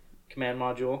module. Command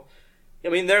module. I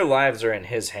mean, their lives are in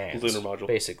his hands. Lunar module,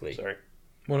 basically. Sorry.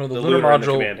 One of the The lunar lunar and the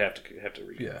module. command have to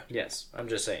read. Yeah. Yes, I'm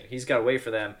just saying he's got to wait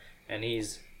for them, and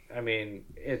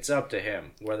it's up to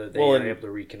him whether they Well, are and able to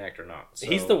reconnect or not. So,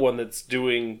 He's the one that's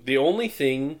doing the only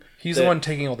thing. He's the one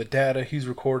taking all the data. He's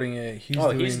recording it.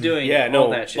 He's doing Yeah, all no,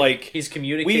 that shit. like, he's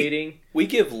communicating. We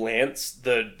give Lance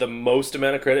the most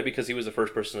amount of credit because he was the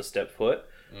first person to step foot.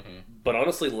 Mm-hmm. But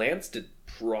honestly, Lance did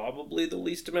probably the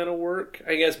least amount of work.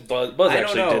 I guess Buzz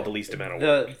actually did the least amount of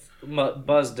work.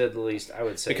 Buzz did the least, I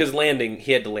would say. Because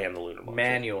he had to land the lunar module.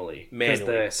 Manually. Because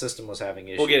the system was having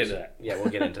issues. We'll get into that. Yeah, we'll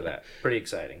get into that. Pretty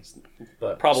exciting.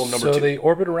 But Problem number 2. So they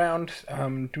orbit around.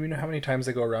 Do we know how many times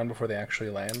they go around before they actually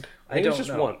land? I think it was don't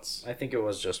just know. once. I think it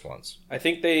was just once. I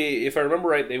think if I remember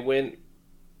right, they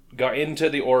got into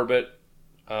the orbit.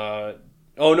 They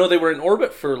were in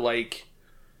orbit for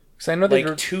Because I know they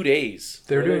were 2 days.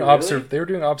 They were doing really? They were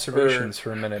doing observations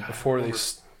for a minute before they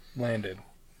landed.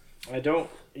 I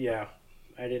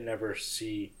didn't ever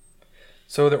see.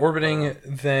 So they're orbiting.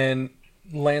 Then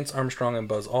Lance Armstrong and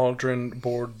Buzz Aldrin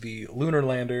board the lunar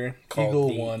lander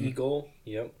Eagle 1. Eagle.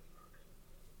 Yep.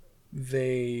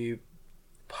 They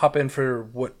hop in for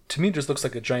what to me just looks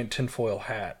like a giant tinfoil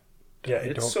hat. Yeah,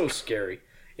 it's so scary.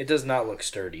 It does not look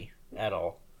sturdy at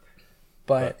all.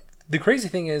 But the crazy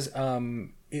thing is, how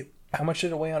much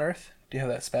did it weigh on Earth? Do you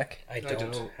have that spec? I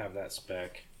don't have that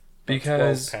spec.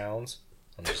 Because 12 pounds.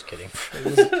 I'm just kidding.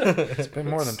 It's been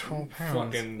more than 12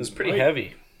 pounds. It's pretty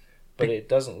heavy, but it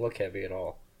doesn't look heavy at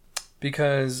all.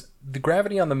 Because the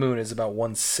gravity on the moon is about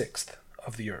 1/6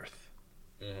 of the Earth.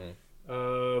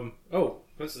 Mm-hmm.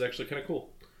 This is actually kind of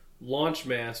cool. Launch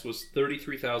mass was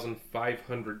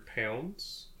 33,500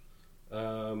 pounds.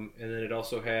 And then it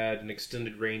also had an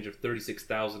extended range of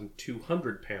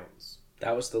 36,200 pounds.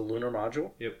 That was the lunar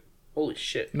module? Yep. Holy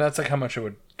shit. And that's like how much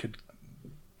it could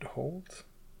hold?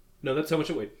 No, that's how much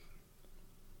it weighed.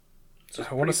 So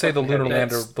I want to say the lunar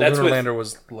lander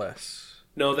was less.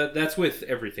 No, that's with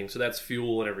everything. So that's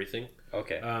fuel and everything.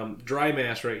 Okay. Dry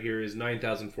mass right here is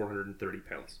 9,430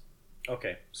 pounds.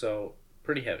 Okay, so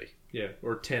pretty heavy. Yeah,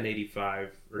 or 1085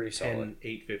 or Pretty solid.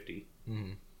 10850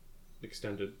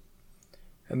 extended.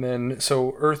 And then,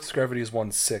 so Earth's gravity is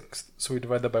 1/6. So we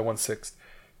divide that by 1/6.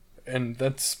 And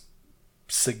that's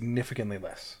significantly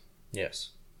less.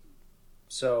 Yes.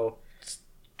 So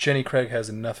Jenny Craig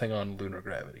has nothing on lunar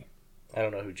gravity. I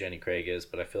don't know who Jenny Craig is,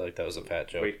 but I feel like that was a fat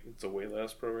joke. Wait, it's a weight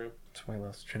loss program? It's way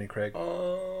less. Jenny Craig.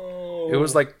 Oh. It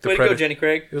was like the Way to go, Jenny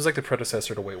Craig. It was like the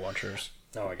predecessor to Weight Watchers.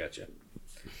 Oh, I got you.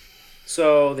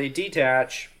 So they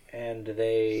detach and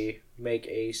they make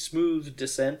a smooth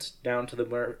descent down to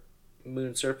the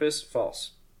moon surface.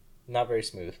 False. Not very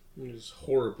smooth. It was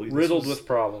horribly Riddled with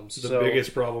problems. The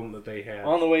biggest problem that they had.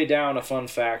 On the way down, a fun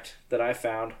fact that I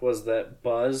found was that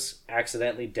Buzz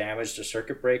accidentally damaged a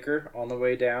circuit breaker on the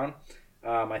way down.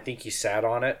 I think he sat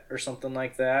on it or something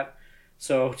like that.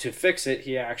 So to fix it,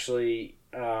 he actually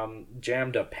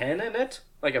jammed a pen in it,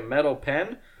 like a metal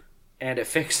pen, and it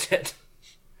fixed it.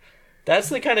 That's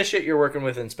the kind of shit you're working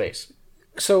with in space.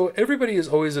 So everybody is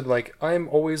always like, I'm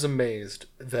always amazed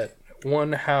that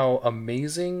how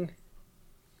amazing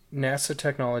NASA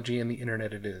technology and the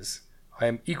internet it is. I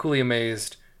am equally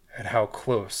amazed at how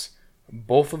close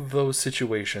both of those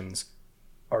situations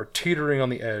are teetering on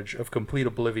the edge of complete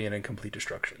oblivion and complete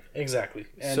destruction. Exactly.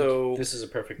 And so this is a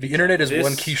perfect The internet is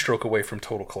one keystroke away from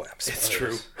total collapse. It's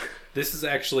true. This is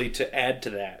actually to add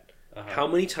to that. How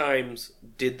many times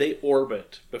did they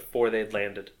orbit before they'd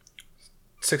landed?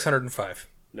 605.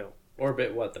 No.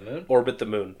 Orbit what, the moon? Orbit the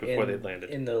moon before they'd landed.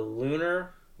 In the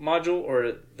lunar module or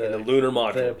In the lunar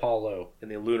module. The Apollo. In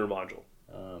the lunar module.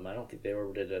 I don't think they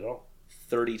orbited at all.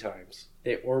 30 times.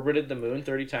 They orbited the moon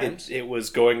 30 times? It was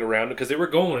going around because they were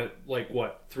going at like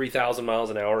what 3,000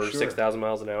 miles an hour or Sure. 6,000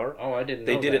 miles an hour. Oh, I didn't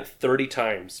know They did that. it 30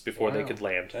 times before they Wow. could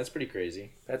land. That's pretty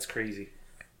crazy. That's crazy.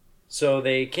 So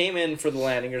they came in for the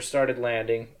landing or started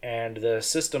landing, and the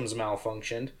systems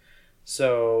malfunctioned.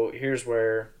 So here's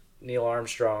where Neil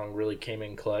Armstrong really came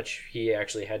in clutch. He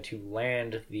actually had to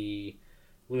land the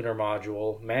lunar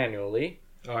module manually.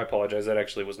 Oh, I apologize. That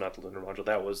actually was not the lunar module.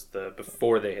 That was the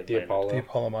before they had The landed. Apollo. The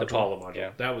Apollo module. The Apollo module. Yeah.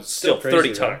 That was still crazy, 30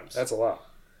 though. times. That's a lot.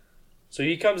 So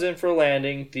he comes in for a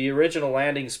landing. The original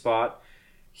landing spot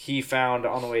he found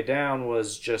on the way down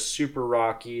was just super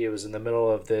rocky. It was in the middle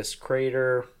of this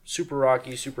crater, super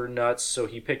rocky, super nuts. So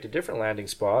he picked a different landing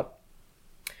spot.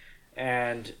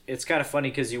 And it's kind of funny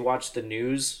because you watch the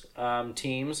news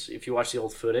teams, if you watch the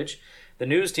old footage, the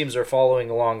news teams are following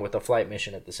along with the flight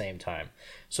mission at the same time.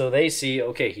 So they see,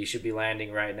 okay, he should be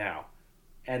landing right now.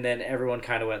 And then everyone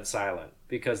kind of went silent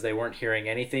because they weren't hearing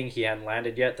anything. He hadn't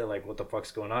landed yet. They're like, what the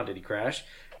fuck's going on? Did he crash?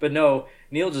 But no,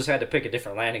 Neil just had to pick a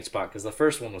different landing spot because the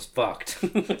first one was fucked.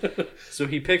 So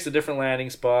he picks a different landing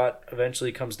spot,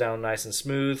 eventually comes down nice and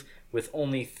smooth with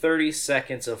only 30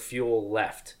 seconds of fuel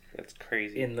left That's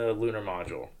crazy. in the lunar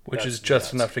module. Which That's is just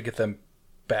nuts. enough to get them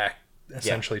back,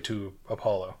 essentially, to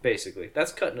Apollo. Basically.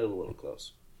 That's cutting it a little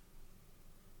close.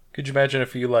 Could you imagine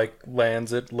if he, like,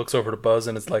 lands it, looks over to Buzz,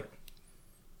 and it's like,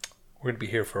 we're going to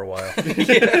be here for a while.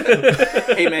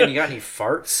 Hey man, you got any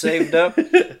farts saved up?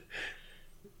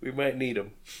 We might need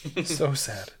them. So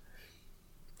sad.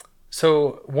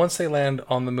 So, once they land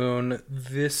on the moon,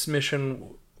 this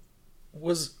mission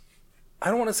was, I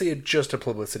don't want to say just a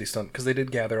publicity stunt, because they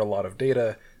did gather a lot of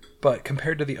data, but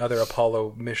compared to the other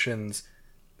Apollo missions,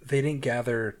 they didn't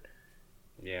gather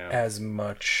Yeah. as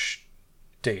much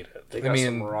data. They got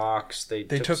some rocks. They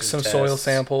took some tests. soil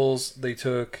samples. They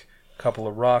took a couple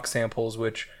of rock samples,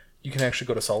 which you can actually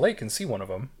go to Salt Lake and see one of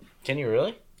them. Can you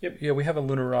really? Yeah, we have a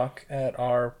lunar rock at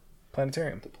our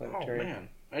planetarium. Oh man,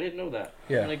 I didn't know that.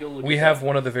 I'm Yeah, gonna go look we at have that.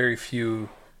 one of the very few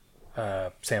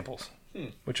samples,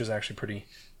 which is actually pretty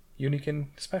unique and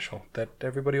special that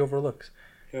everybody overlooks.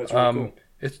 Yeah, it's really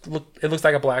cool. It looks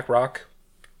like a black rock.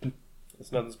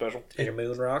 It's nothing special. Like a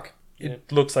moon rock.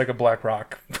 It looks like a black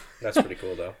rock. That's pretty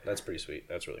cool though. That's pretty sweet.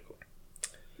 That's really cool.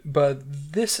 But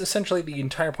this, essentially, the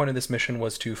entire point of this mission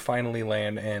was to finally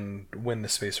land and win the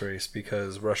space race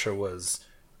because Russia was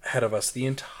ahead of us the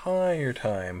entire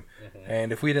time.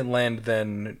 And if we didn't land,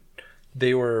 then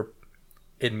they were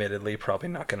admittedly probably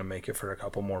not going to make it for a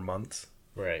couple more months.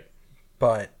 Right.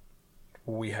 But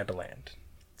we had to land.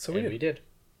 So And we did.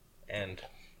 And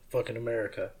fucking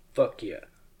America. Fuck yeah.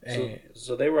 And-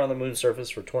 So they were on the moon surface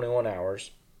for 21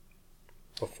 hours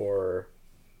before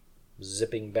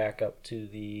zipping back up to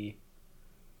the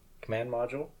command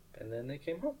module, and then they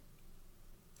came home.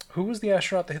 Who was the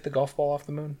astronaut that hit the golf ball off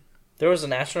the moon? There was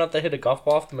an astronaut that hit a golf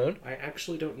ball off the moon? I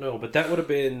actually don't know, but that would have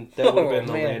been the man.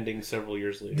 landing several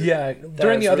years later. Yeah,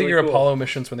 during is the other really year cool. Apollo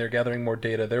missions when they were gathering more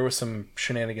data, there was some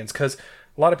shenanigans because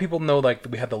a lot of people know like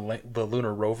we had the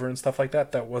lunar rover and stuff like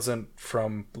that. That wasn't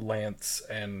from Lance,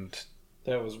 and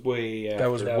That was way after. that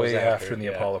was That way was after, after, in the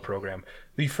yeah. Apollo program.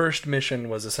 The first mission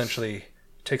was essentially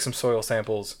take some soil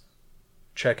samples,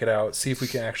 check it out, see if we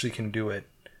can do it,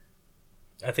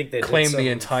 I think they claim did some, the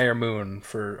entire moon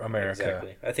for America.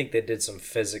 Exactly. I think they did some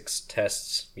physics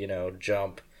tests,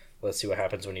 jump. Let's see what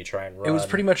happens when you try and run. It was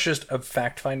pretty much just a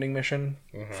fact-finding mission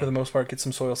for the most part. Get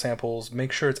some soil samples,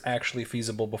 make sure it's actually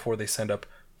feasible before they send up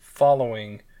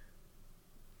following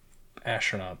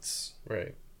astronauts.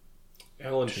 Right.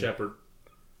 Alan Shepard.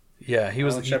 Yeah,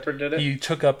 Alan Shepard did it?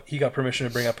 He got permission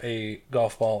to bring up a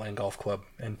golf ball and golf club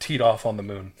and teed off on the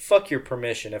moon. Fuck your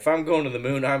permission. If I'm going to the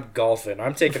moon, I'm golfing.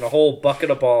 I'm taking a whole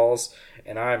bucket of balls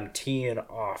and I'm teeing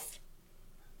off.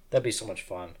 That'd be so much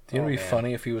fun. Do you know Oh, what'd be man.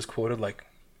 funny if he was quoted like,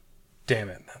 "Damn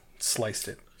it, sliced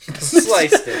it."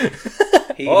 Sliced it.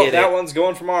 He Oh, hit that it. one's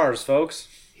going for Mars, folks.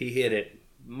 He hit it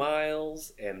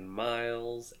miles and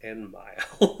miles and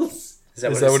miles. Is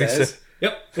that Is what, that what it he says? said?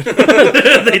 Yep.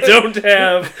 They don't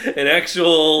have an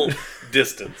actual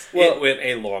distance. Well, it went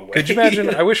a long way. Could you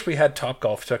imagine? I wish we had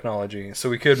Topgolf technology so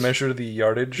we could measure the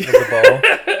yardage of the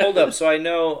ball. Hold up. So I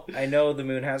know the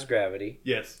moon has gravity.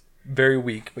 Yes. Very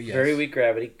weak, but yes. Very weak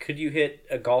gravity. Could you hit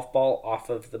a golf ball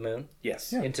off of the moon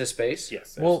Yes. into space?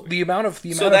 Yes. Well, the amount of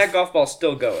So that golf ball's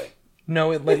still going.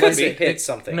 no, it Unless it hit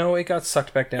something. No, it got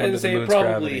sucked back down I'd to the say moon's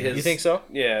probably gravity. his- You think so?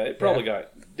 Yeah, it probably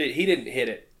got. He didn't hit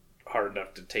it hard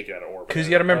enough to take it out of orbit. Because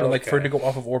you got to remember, like for it Okay. to go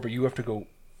off of orbit, you have to go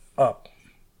up.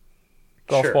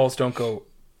 Golf Sure. balls don't go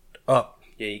up.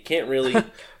 Yeah, you can't really.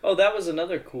 Oh, that was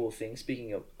another cool thing.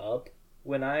 Speaking of up,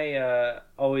 when I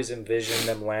always envisioned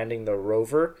them landing the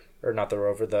rover, or not the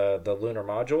rover, the lunar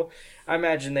module, I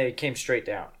imagine they came straight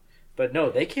down. But no,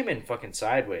 they came in fucking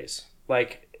sideways.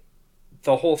 Like,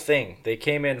 the whole thing. They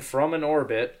came in from an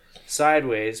orbit,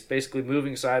 sideways, basically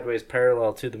moving sideways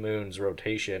parallel to the moon's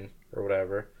rotation, or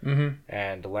whatever,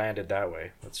 and landed that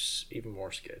way. That's even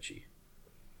more sketchy.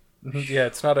 Yeah,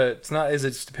 it's not as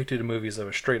it's depicted in movies of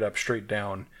a straight up, straight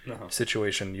down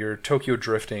situation. You're Tokyo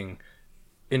drifting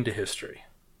into history.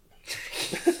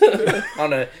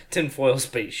 On a tinfoil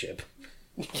spaceship.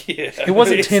 Yeah. It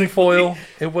wasn't tinfoil.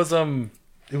 It was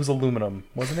aluminum,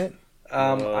 wasn't it?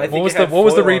 I think what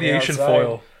was the radiation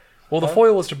foil? Well, the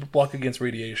foil was to block against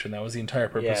radiation. That was the entire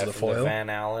purpose of the foil. The Van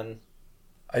Allen.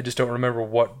 I just don't remember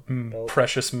what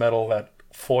precious metal that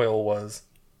foil was.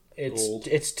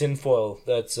 It's tinfoil.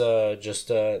 That's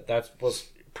that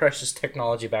was precious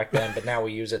technology back then, but now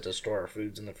we use it to store our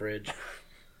foods in the fridge.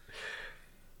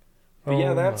 But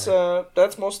yeah,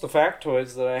 that's most of the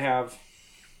factoids that I have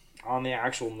on the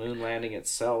actual moon landing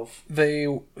itself. They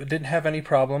didn't have any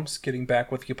problems getting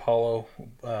back with the Apollo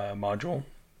module.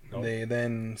 Nope. They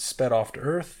then sped off to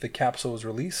Earth. The capsule was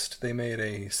released. They made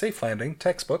a safe landing,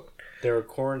 textbook. They were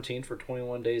quarantined for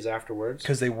 21 days afterwards.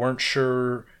 Because they weren't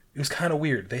sure. It was kind of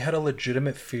weird. They had a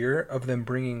legitimate fear of them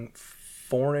bringing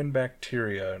foreign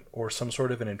bacteria or some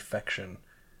sort of an infection.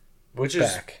 Which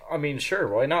back. I mean, sure,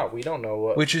 why not? We don't know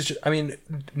what... Which is, I mean,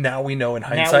 now we know in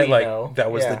hindsight,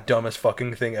 that was the dumbest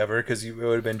fucking thing ever, because it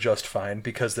would have been just fine,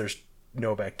 because there's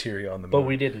no bacteria on the moon. But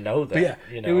we didn't know that. But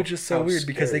yeah, it was just so weird,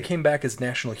 because they came back as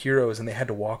national heroes, and they had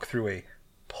to walk through a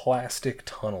plastic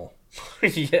tunnel.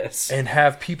 Yes. And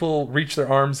have people reach their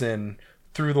arms in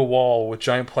through the wall with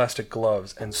giant plastic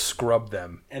gloves and scrub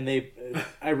them. And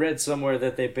I read somewhere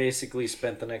that they basically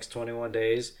spent the next 21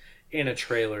 days in a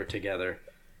trailer together.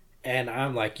 And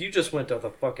I'm like, you just went to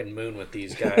the fucking moon with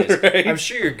these guys. Right? I'm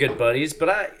sure you're good buddies,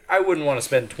 but I wouldn't want to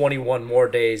spend 21 more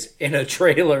days in a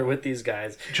trailer with these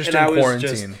guys. Just in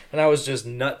quarantine. I was just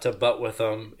nut to butt with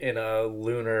them in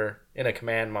a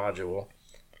command module.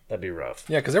 That'd be rough.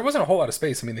 Yeah, because there wasn't a whole lot of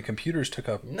space. I mean, the computers took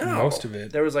up most of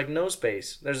it. There was like no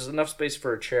space. There's enough space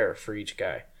for a chair for each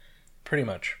guy. Pretty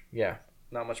much. Yeah,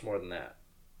 not much more than that.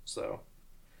 So...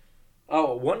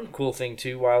 Oh, one cool thing,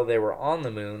 too, while they were on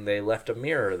the moon, they left a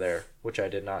mirror there, which I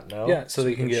did not know. Yeah, so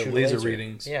they can get laser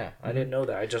readings. Yeah, I didn't know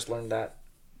that. I just learned that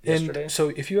yesterday. And so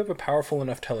if you have a powerful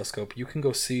enough telescope, you can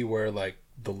go see where, like,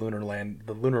 the lunar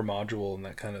module and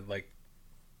that kind of, like...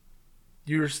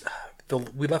 we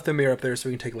left the mirror up there so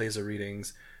we can take laser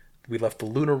readings. We left the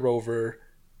lunar rover.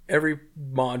 Every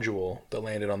module that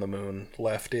landed on the moon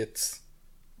left its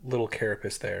little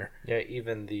carapace there. Yeah,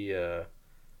 even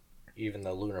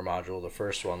the lunar module, the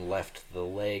first one, left the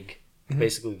leg. Mm-hmm.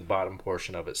 Basically, the bottom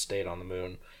portion of it stayed on the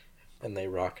moon, and they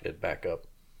rocketed back up.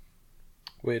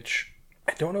 Which,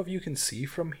 I don't know if you can see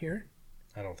from here.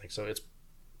 I don't think so.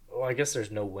 I guess there's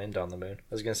no wind on the moon.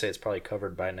 I was going to say it's probably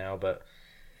covered by now, but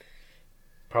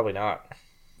probably not.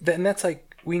 And that's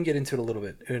like, we can get into it a little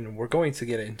bit, and we're going to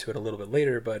get into it a little bit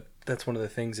later, but that's one of the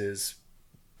things is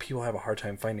people have a hard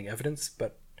time finding evidence,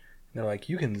 but they're like,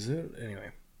 you can zoom.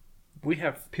 Anyway.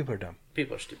 People are dumb.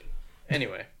 People are stupid.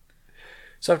 Anyway.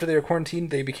 So after they were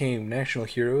quarantined, they became national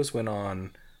heroes, went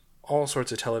on all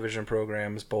sorts of television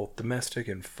programs, both domestic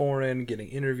and foreign, getting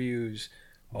interviews,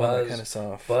 all that kind of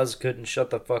stuff. Buzz couldn't shut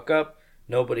the fuck up.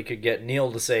 Nobody could get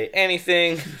Neil to say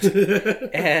anything.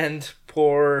 And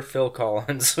poor Phil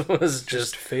Collins was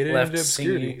just faded left into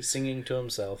obscurity. Singing to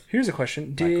himself. Here's a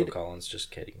question. Michael Collins,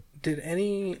 just kidding. Did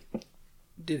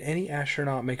any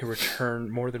astronaut make a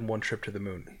return more than one trip to the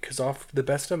moon? Because off the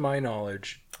best of my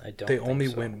knowledge, they only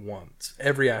went once.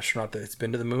 Every astronaut that's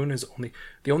been to the moon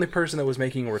the only person that was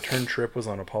making a return trip was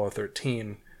on Apollo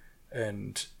 13,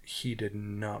 and he did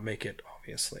not make it,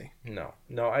 obviously. No,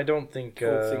 I don't think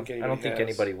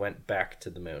anybody went back to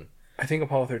the moon. I think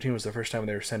Apollo 13 was the first time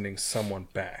they were sending someone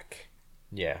back.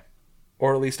 Yeah.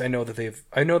 Or at least I know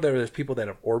there's people that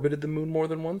have orbited the moon more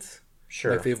than once.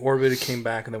 Sure. Like they've orbited, came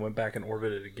back, and then went back and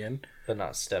orbited again. But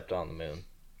not stepped on the moon.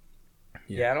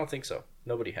 Yeah, I don't think so.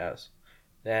 Nobody has.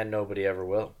 And nobody ever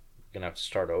will. We're going to have to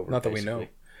start over. Not that we know.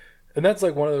 And that's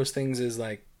like one of those things is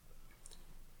like,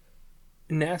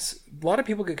 NASA, a lot of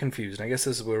people get confused. And I guess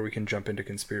this is where we can jump into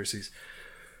conspiracies.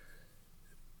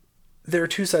 There are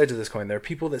two sides of this coin. There are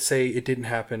people that say it didn't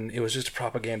happen. It was just a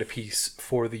propaganda piece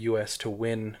for the U.S. to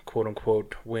win, quote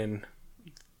unquote, win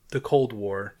the Cold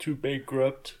War. To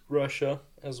bankrupt Russia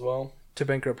as well. To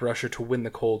bankrupt Russia to win the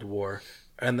Cold War.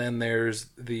 And then there's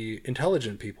the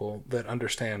intelligent people that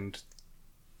understand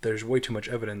there's way too much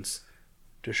evidence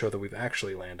to show that we've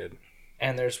actually landed.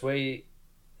 And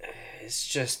it's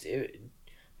just...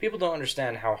 people don't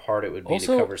understand how hard it would be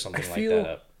to cover something like that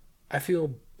up. I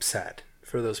feel sad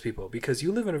for those people because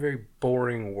you live in a very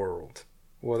boring world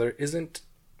where there isn't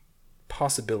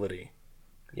possibility.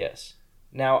 Yes.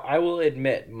 Now, I will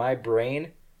admit, my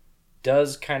brain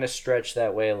does kind of stretch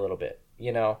that way a little bit,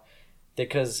 you know,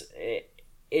 because it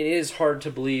is hard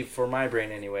to believe, for my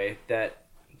brain anyway, that,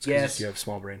 yes... You have a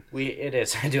small brain. It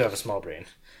is. I do have a small brain.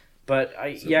 But,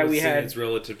 It's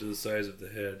relative to the size of the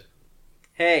head.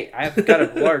 Hey, I've got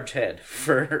a large head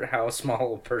for how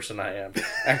small a person I am,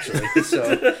 actually. So,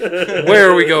 where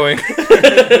are we going?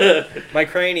 My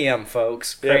cranium,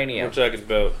 folks. Cranium. Yep, we're talking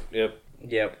about,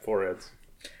 Yep. foreheads.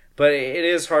 But it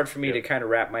is hard for me to kind of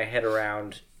wrap my head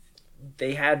around.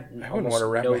 They had I wouldn't want to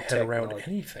wrap my head around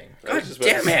anything. God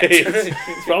damn it!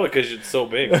 It's probably because it's so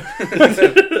big.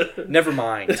 Never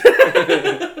mind.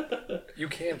 You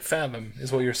can't fathom,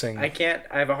 is what you're saying. I can't.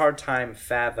 I have a hard time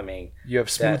fathoming. You have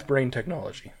smooth brain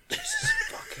technology. Jesus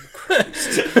fucking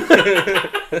Christ.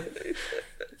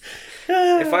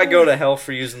 If I go to hell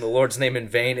for using the Lord's name in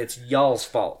vain, it's y'all's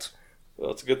fault. Well,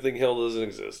 it's a good thing hell doesn't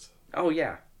exist. Oh,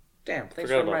 yeah. Damn, thanks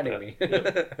Forgot for about reminding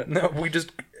me. No, we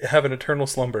just have an eternal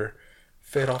slumber.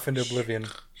 Fade off into oblivion.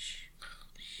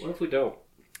 What if we don't?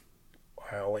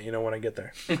 I'll let you know when I get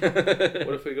there.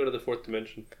 What if we go to the fourth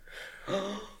dimension?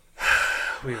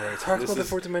 We already talked about the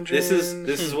fourth dimension. This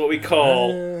is what we call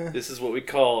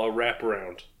a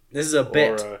wraparound. This is a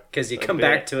bit, because you come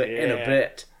back to it in a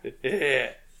bit.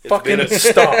 Yeah. Fucking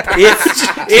stop.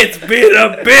 It's been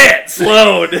a bit,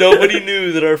 Sloan. Nobody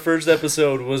knew that our first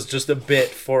episode was just a bit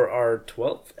for our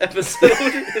 12th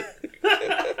episode.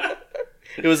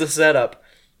 It was a setup.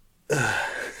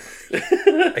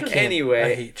 Anyway,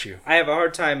 I hate you. I have a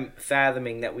hard time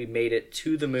fathoming that we made it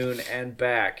to the moon and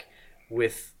back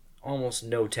with almost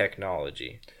no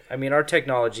technology. I mean, our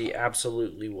technology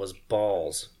absolutely was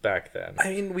balls back then. I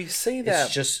mean, we say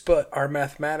that, but our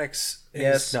mathematics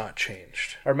has not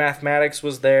changed. Our mathematics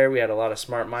was there. We had a lot of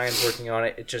smart minds working on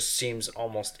it. It just seems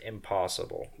almost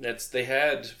impossible. They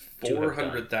had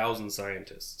 400,000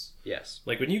 scientists. Yes.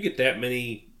 Like, when you get that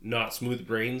many not smooth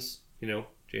brains,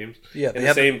 James. Yeah, in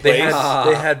the same place.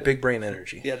 They had big brain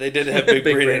energy. Yeah, they did have big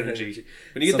brain energy.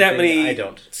 When you get that many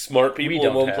smart people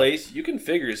in one place, you can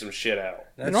figure some shit out.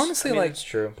 And honestly, it's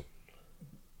true.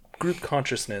 Group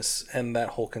consciousness and that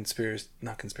whole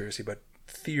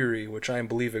theory, which I am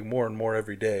believing more and more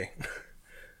every day,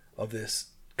 of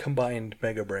this combined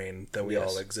mega brain that we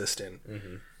all exist in.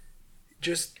 Mm-hmm.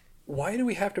 Just, why do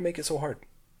we have to make it so hard?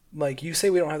 Like, you say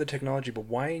we don't have the technology, but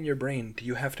why in your brain do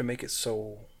you have to make it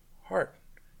so hard?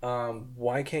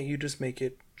 Why can't you just make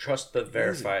it trust but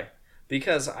verify?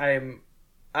 Because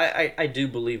I do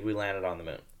believe we landed on the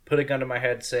moon. Put a gun to my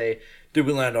head, say, did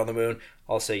we land on the moon?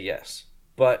 I'll say yes.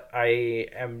 But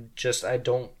I'm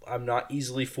not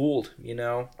easily fooled,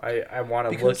 I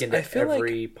want to look into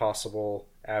every possible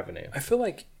avenue. I feel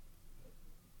like,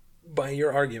 by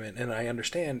your argument, and I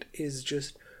understand, is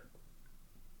just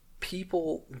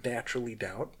people naturally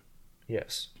doubt.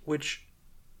 Yes. Which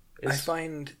I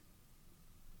find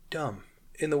dumb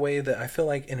in the way that I feel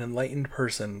like an enlightened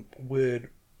person would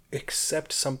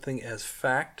accept something as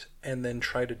fact and then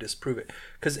try to disprove it.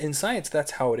 Because in science,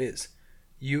 that's how it is.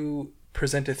 You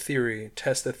present a theory,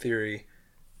 test the theory,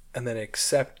 and then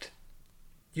accept.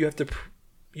 You have to.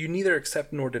 You neither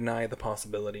accept nor deny the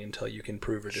possibility until you can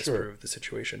prove or disprove the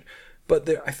situation. But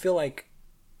I feel like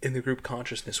in the group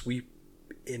consciousness, we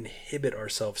inhibit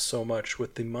ourselves so much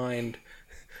with the mind.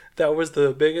 That was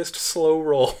the biggest slow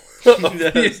roll of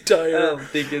the entire. I don't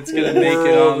think it's gonna make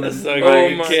it on the.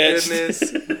 Oh my goodness!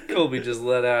 Colby just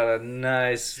let out a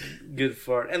nice, good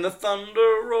fart, and the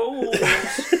thunder rolls,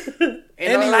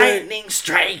 and the lightning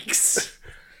strikes.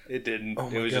 It didn't. Oh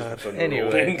my it was God. just a thunder Anyway.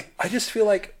 rolling. I just feel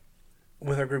like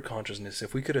with our group consciousness,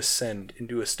 if we could ascend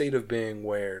into a state of being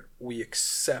where we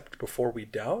accept before we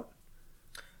doubt.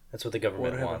 That's what the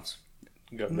government wants.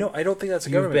 No, I don't think that's a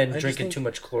You've government. been drinking too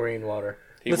much chlorine water.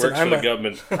 He works for the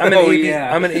government. I'm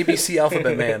an ABC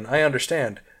alphabet man. I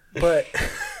understand. But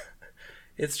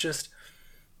it's just...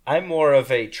 I'm more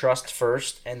of a trust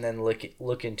first and then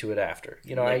look into it after.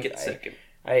 Second.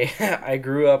 I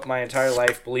grew up my entire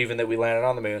life believing that we landed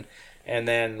on the moon, and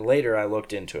then later I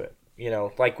looked into it.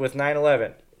 Like with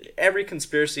 9/11, every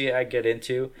conspiracy I get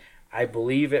into, I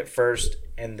believe it first,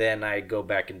 and then I go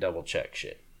back and double check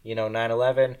shit.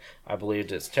 9/11, I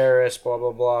believed it's terrorists, blah,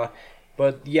 blah, blah.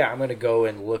 But yeah, I'm going to go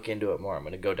and look into it more. I'm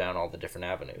going to go down all the different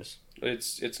avenues.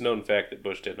 It's known fact that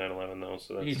Bush did 9/11 though,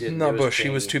 so that's... He didn't. Not Bush. Cheney.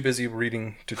 He was too busy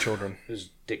reading to children. It was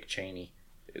Dick Cheney.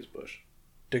 It was Bush.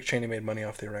 Dick Cheney made money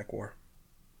off the Iraq War.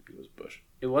 It was Bush.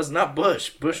 It was not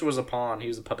Bush. Bush was a pawn. He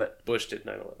was a puppet. Bush did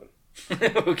 9/11.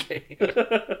 Okay.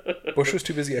 Bush was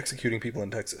too busy executing people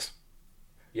in Texas.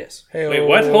 Yes. Wait,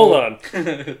 what? Hold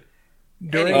on.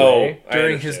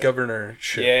 During his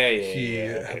governorship, he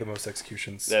had the most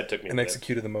executions. That took me and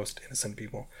executed the most innocent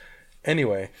people.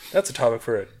 Anyway, that's a topic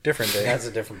for a different day. That's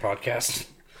a different podcast.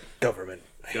 Government,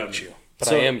 I hate you. But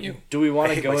So, I am you. Do we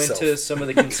want I to hate go myself. into some of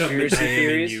the conspiracy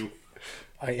theories?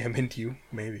 I am into you,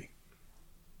 maybe.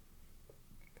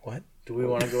 What? Do we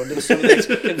want to go into some of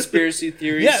the conspiracy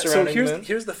theories Yeah, so surrounding the moon?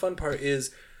 here's the fun part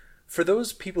is, for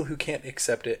those people who can't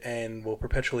accept it and will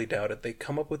perpetually doubt it, they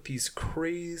come up with these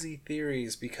crazy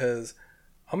theories because,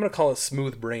 I'm going to call it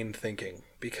smooth brain thinking,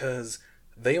 because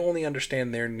they only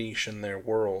understand their niche in their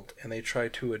world, and they try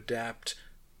to adapt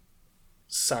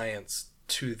science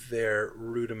to their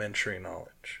rudimentary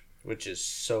knowledge. Which is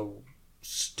so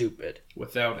stupid.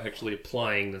 Without actually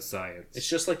applying the science. It's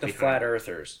just like the flat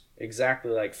earthers.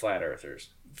 Exactly like flat earthers.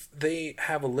 They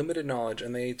have a limited knowledge,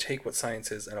 and they take what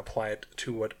science is and apply it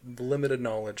to what limited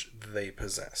knowledge they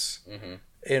possess,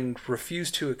 and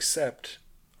refuse to accept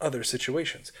other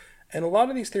situations. And a lot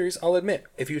of these theories, I'll admit,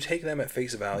 if you take them at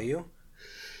face value,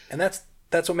 and that's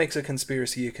what makes a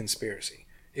conspiracy a conspiracy.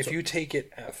 If you take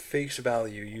it at face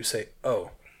value, you say,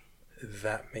 oh,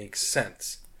 that makes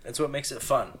sense. That's what makes it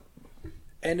fun.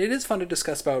 And it is fun to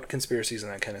discuss about conspiracies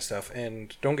and that kind of stuff.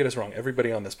 And don't get us wrong,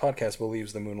 everybody on this podcast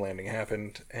believes the moon landing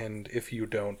happened. And if you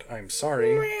don't, I'm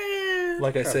sorry.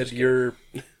 Like I said, you're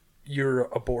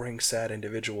a boring, sad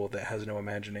individual that has no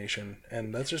imagination.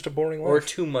 And that's just a boring life. Or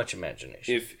too much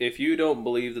imagination. If you don't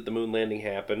believe that the moon landing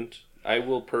happened, I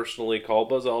will personally call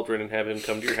Buzz Aldrin and have him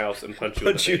come to your house and punch you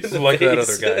in the face. Like that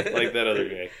other guy. Like that other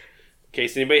guy. In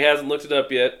case anybody hasn't looked it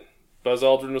up yet, Buzz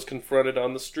Aldrin was confronted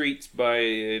on the streets by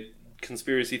a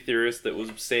conspiracy theorist that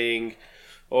was saying,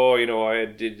 "Oh,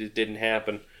 it didn't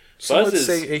happen." So Buzz let's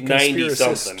say a is 90 conspiracist.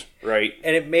 something, right?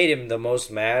 And it made him the most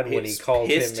mad when he It's called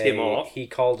pissed him off. He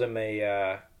called him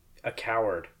a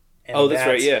coward. And Oh, that's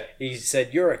right, yeah. He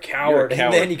said, "You're a coward,"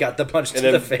 and then he got the punch And to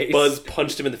then the face. Buzz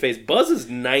punched him in the face. Buzz is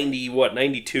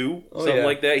 92? Something yeah.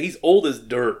 like that. He's old as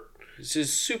dirt. This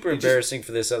is super embarrassing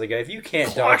for this other guy. If you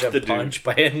can't clocked dodge a the dude. punch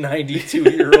by a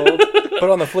 92-year-old, But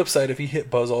on the flip side, if he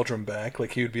hit Buzz Aldrin back,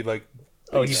 like he would be like,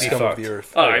 Oh, he'd be scum of fucked. the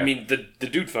earth. Oh, I mean, the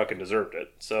dude fucking deserved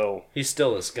it. So he's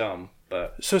still a scum.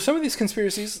 But So some of these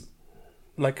conspiracies,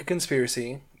 like a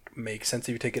conspiracy, make sense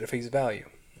if you take it at face value.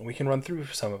 And we can run through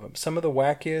some of them. Some of the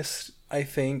wackiest, I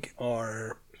think,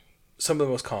 are some of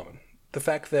the most common. The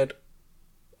fact that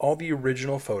all the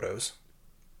original photos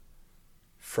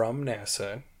from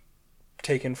NASA,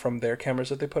 taken from their cameras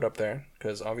that they put up there,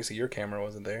 because obviously your camera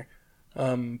wasn't there,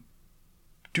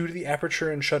 due to the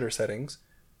aperture and shutter settings,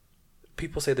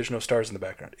 people say there's no stars in the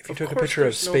background. If you took a course picture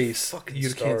of there's no space, fucking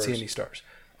you can't see stars. any stars.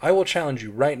 I will challenge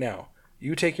you right now.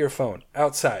 You take your phone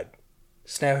outside,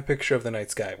 snap a picture of the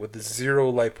night sky with zero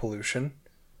light pollution.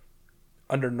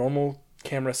 Under normal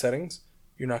camera settings,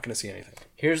 you're not going to see anything.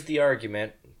 here's the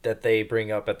argument that they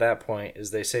bring up at that point: is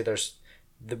they say there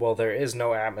is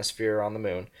no atmosphere on the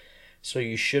moon, so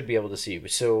you should be able to see.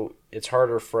 So it's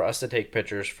harder for us to take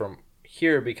pictures from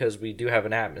here because we do have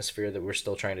an atmosphere that we're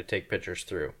still trying to take pictures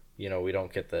through. We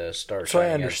don't get the stars. So I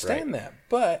shining as understand bright.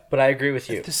 that, But I agree with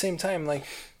you. at the same time, like,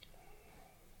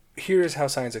 here's how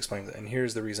science explains it, and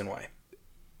here's the reason why.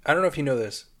 I don't know if you know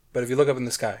this, but if you look up in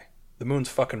the sky, the moon's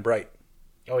fucking bright.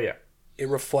 Oh yeah. It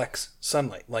reflects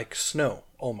sunlight, like snow,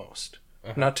 almost.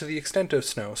 Not to the extent of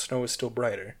snow. Snow is still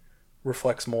brighter.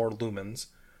 Reflects more lumens.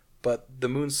 But the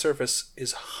moon's surface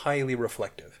is highly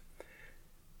reflective.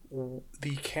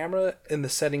 The camera and the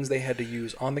settings they had to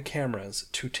use on the cameras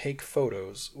to take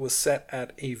photos was set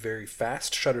at a very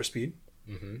fast shutter speed.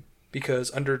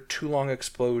 Because under too long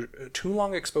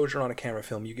exposure on a camera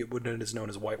film, you get what is known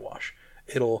as whitewash.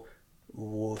 It'll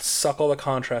suck all the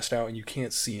contrast out and you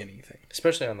can't see anything.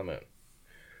 Especially on the moon.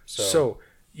 So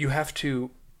you have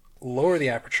to lower the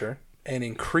aperture and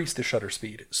increase the shutter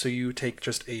speed. So you take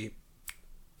just a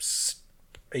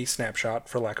snapshot,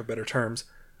 for lack of better terms,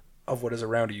 of what is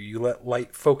around you. You let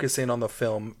light focus in on the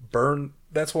film, burn.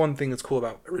 That's one thing that's cool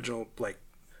about original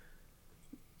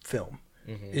film.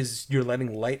 Is you're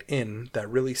letting light in that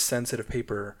really sensitive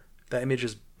paper. That image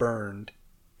is burned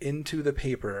into the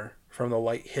paper from the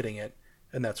light hitting it,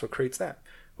 and that's what creates that.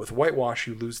 With whitewash,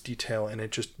 you lose detail and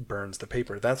it just burns the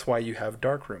paper. That's why you have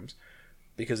dark rooms.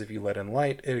 Because if you let in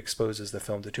light, it exposes the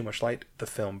film to too much light. The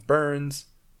film burns.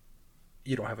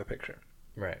 You don't have a picture.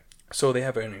 Right. So they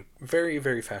have a very,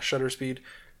 very fast shutter speed,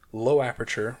 low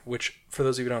aperture, which, for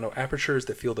those of you who don't know, aperture is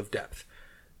the field of depth.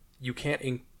 You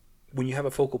can't, when you have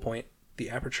a focal point, the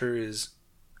aperture is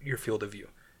your field of view.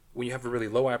 When you have a really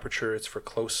low aperture, it's for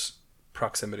close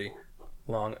proximity,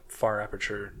 far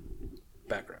aperture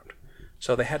background.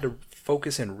 So they had to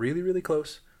focus in really, really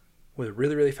close, with a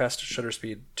really, really fast shutter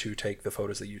speed to take the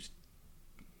photos that you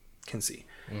can see.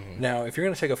 Mm-hmm. Now, if you're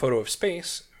going to take a photo of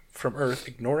space from Earth,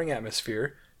 ignoring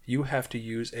atmosphere, you have to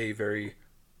use a very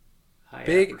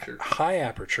high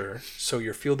aperture, so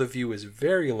your field of view is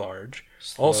very large.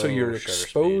 Also, your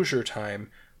exposure time,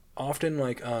 often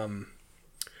like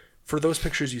for those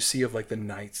pictures you see of like the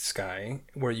night sky,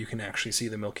 where you can actually see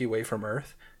the Milky Way from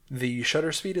Earth, the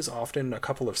shutter speed is often a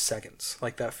couple of seconds.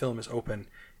 Like that film is open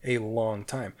a long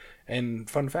time. And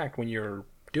fun fact, when you're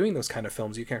doing those kind of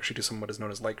films, you can actually do what is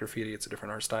known as light graffiti. It's a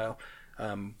different art style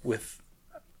with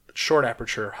short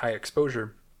aperture, high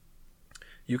exposure.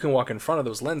 You can walk in front of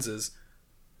those lenses,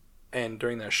 and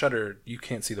during that shutter, you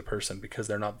can't see the person because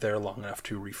they're not there long enough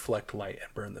to reflect light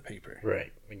and burn the paper.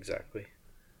 Right, exactly.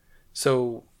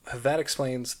 So that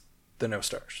explains the no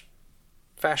stars.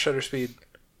 Fast shutter speed,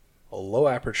 a low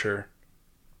aperture,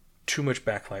 too much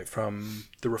backlight from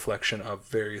the reflection of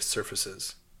various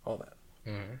surfaces, all that.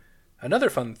 Mm-hmm. Another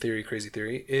fun theory, crazy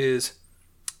theory, is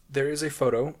there is a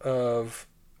photo of,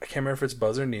 I can't remember if it's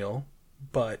Buzz or Neil,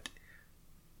 but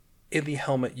in the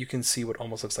helmet you can see what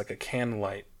almost looks like a can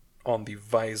light on the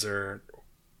visor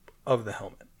of the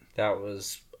helmet. That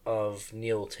was of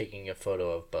Neil taking a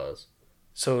photo of Buzz.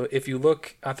 So if you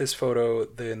look at this photo,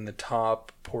 in the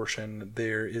top portion,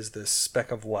 there is this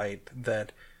speck of light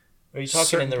that... Are you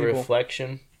talking in the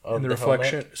reflection of the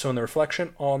helmet? So in the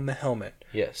reflection on the helmet,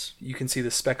 yes, you can see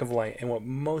the speck of light, and what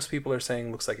most people are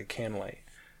saying looks like a can light.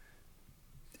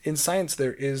 In science,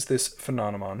 there is this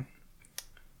phenomenon.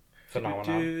 That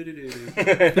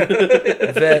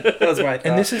was my thought.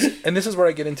 And this is where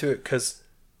I get into it, because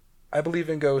I believe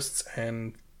in ghosts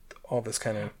and all this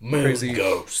kind of moon crazy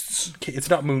ghosts. It's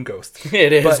not moon ghosts.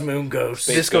 It is moon ghosts.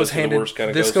 This goes hand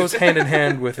in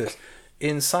hand with this.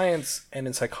 In science and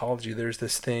in psychology, there's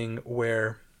this thing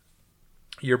where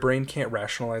your brain can't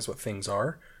rationalize what things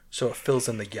are, so it fills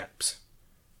in the gaps.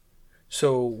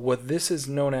 So what this is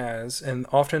known as, and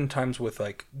oftentimes with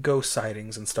like ghost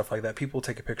sightings and stuff like that, people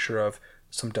take a picture of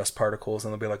some dust particles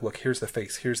and they'll be like, look, here's the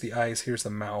face, here's the eyes, here's the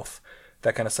mouth,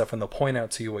 that kind of stuff, and they'll point out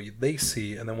to you what they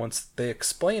see, and then once they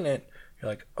explain it,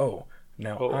 you're like,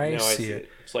 now I see it.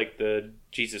 It's like the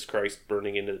Jesus Christ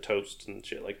burning into the toast and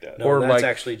shit like that. No, or that's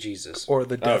actually Jesus. Or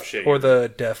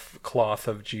the death cloth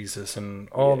of Jesus and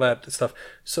all that stuff.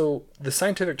 So the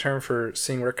scientific term for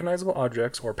seeing recognizable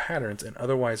objects or patterns in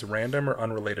otherwise random or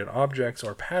unrelated objects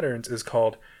or patterns is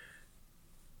called,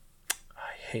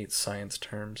 I hate science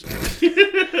terms,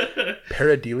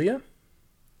 pareidolia,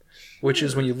 which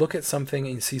is when you look at something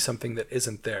and you see something that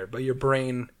isn't there, but your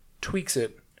brain tweaks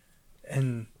it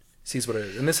and sees what it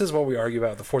is. And this is what we argue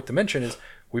about the fourth dimension, is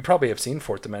we probably have seen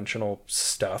fourth dimensional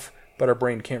stuff, but our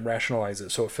brain can't rationalize it,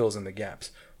 so it fills in the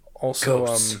gaps. Also,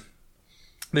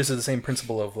 this is the same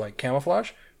principle of like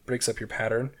camouflage, breaks up your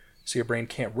pattern, so your brain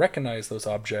can't recognize those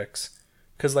objects.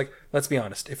 Because, like, let's be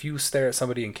honest, if you stare at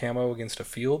somebody in camo against a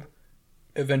field,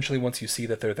 eventually once you see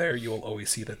that they're there, you will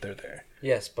always see that they're there.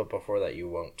 Yes, but before that you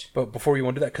won't. But before you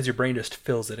won't do that, because your brain just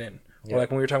fills it in. Yep. Or like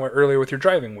when we were talking about earlier with your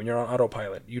driving, when you're on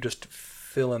autopilot, you just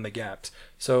fill in the gaps.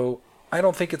 So I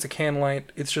don't think it's a can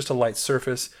light. It's just a light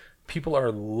surface. People are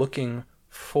looking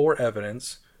for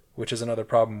evidence, which is another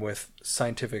problem with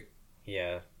scientific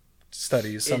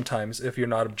studies. Sometimes, if you're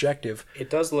not objective, it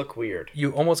does look weird.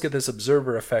 You almost get this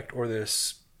observer effect or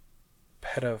this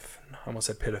I almost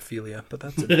said pedophilia, but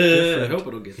that's a different... I hope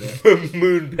it'll get that.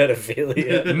 Moon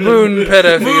pedophilia. Moon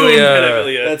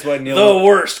pedophilia. That's why Neil... The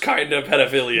worst kind of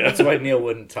pedophilia. That's why Neil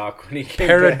wouldn't talk when he came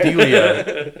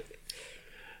Pareidolia.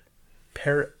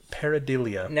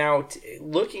 Pareidolia. Now,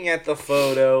 looking at the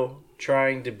photo,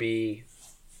 trying to be,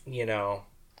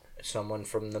 someone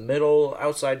from the middle,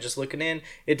 outside just looking in,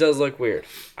 it does look weird.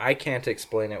 I can't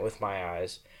explain it with my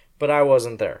eyes, but I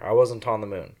wasn't there. I wasn't on the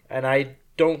moon. And I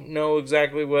don't know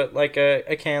exactly what like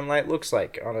a can light looks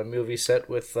like on a movie set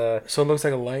with... So it looks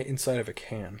like a light inside of a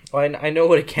can. Well, I know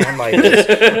what a can light is,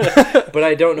 but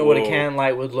I don't know what a can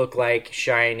light would look like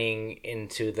shining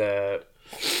into the...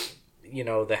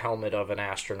 the helmet of an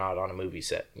astronaut on a movie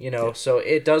set. So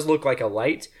it does look like a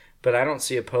light, but I don't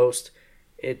see a post.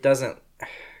 It doesn't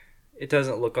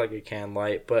look like a can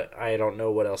light, but I don't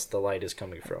know what else the light is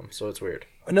coming from, so it's weird.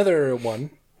 Another one,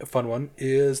 a fun one,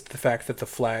 is the fact that the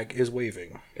flag is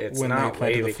waving. It's when not they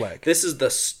planted waving. The flag. This is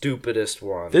the stupidest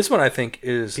one. This one I think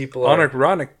is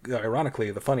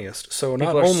ironically the funniest. So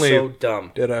not only so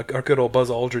dumb. Did our good old Buzz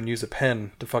Aldrin use a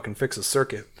pen to fucking fix a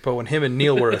circuit, but when him and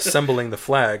Neil were assembling the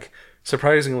flag,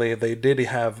 surprisingly they did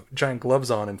have giant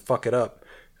gloves on and fuck it up.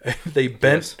 They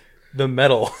bent the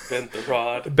metal. Bent the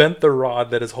rod. Bent the rod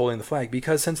that is holding the flag,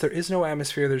 because since there is no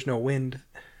atmosphere, there's no wind,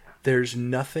 there's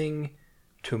nothing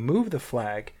to move the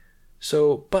flag.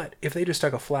 So, but if they just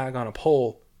stuck a flag on a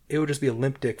pole, it would just be a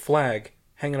limp dick flag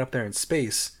hanging up there in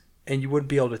space, and you wouldn't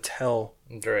be able to tell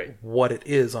what it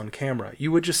is on camera.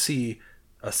 You would just see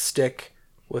a stick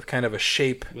with kind of a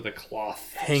shape with a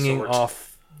cloth hanging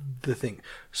off the thing.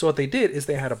 So what they did is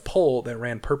they had a pole that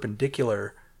ran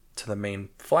perpendicular to the main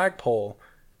flagpole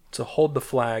to hold the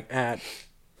flag at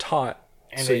taut,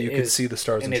 and so you could see the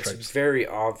stars and stripes. And it's very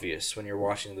obvious when you're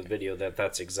watching the video that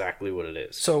that's exactly what it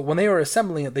is. So when they were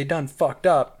assembling it, they done fucked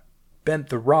up, bent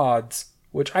the rods,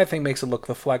 which I think makes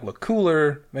the flag look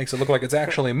cooler, makes it look like it's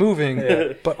actually moving.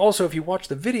 Yeah. But also, if you watch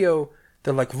the video,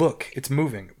 they're like, look, it's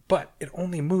moving. But it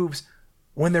only moves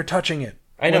when they're touching it.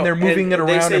 I know. When they're moving it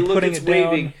around and putting it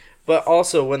down. But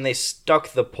also, when they stuck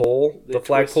the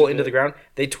flagpole into the ground,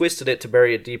 they twisted it to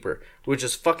bury it deeper, which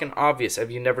is fucking obvious. Have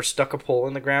you never stuck a pole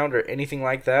in the ground or anything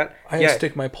like that? I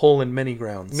stick my pole in many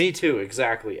grounds. Me too,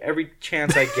 exactly. Every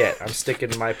chance I get, I'm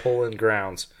sticking my pole in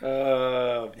grounds.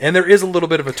 And there is a little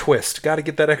bit of a twist. Got to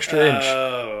get that extra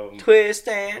inch. Twist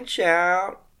and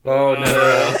shout. Oh, no.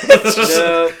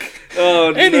 No.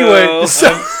 Oh, anyway, no.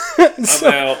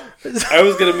 I'm out. I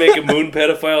was going to make a moon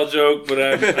pedophile joke, but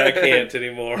I can't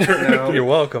anymore. No. You're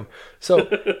welcome. So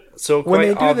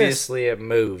quite obviously it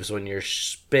moves when you're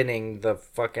spinning the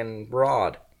fucking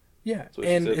rod. Yeah,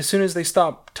 and as soon as they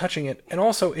stop touching it, and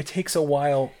also it takes a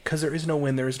while, because there is no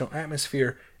wind, there is no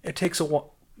atmosphere, it takes a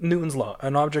while. Newton's law,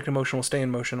 an object in motion will stay in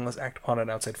motion unless act upon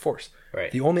an outside force.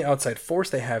 Right. The only outside force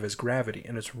they have is gravity,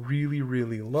 and it's really,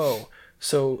 really low.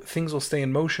 So things will stay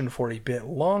in motion for a bit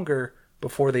longer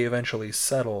before they eventually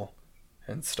settle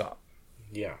and stop.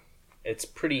 Yeah.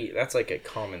 That's like a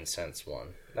common sense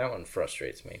one. That one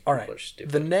frustrates me. All right.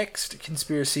 The next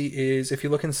conspiracy is, if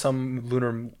you look in some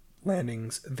lunar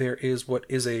landings, there is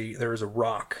a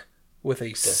rock with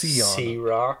a C on it. Sea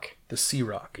rock? The sea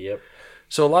rock. Yep.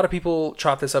 So a lot of people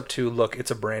chalk this up to, look,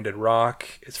 it's a branded rock.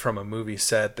 It's from a movie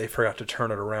set. They forgot to turn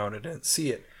it around and didn't see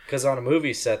it. Because on a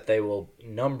movie set, they will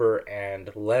number and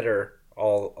letter a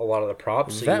lot of the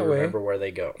props so you remember where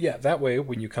they go. Yeah, that way,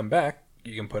 when you come back,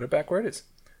 you can put it back where it is.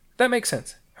 That makes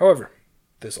sense. However,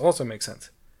 this also makes sense.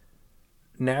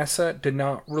 NASA did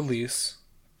not release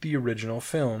the original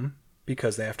film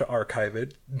because they have to archive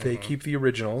it. They keep the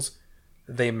originals.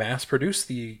 They mass produce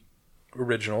the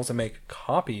originals and make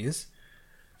copies.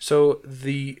 So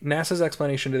the NASA's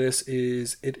explanation to this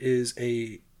is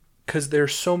because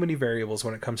there's so many variables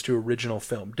when it comes to original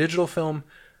film. Digital film,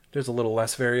 there's a little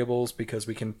less variables because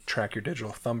we can track your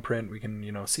digital thumbprint. We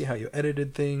can, see how you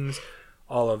edited things,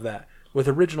 all of that. With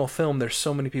original film, there's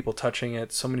so many people touching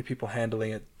it, so many people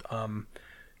handling it.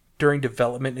 During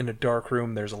development in a dark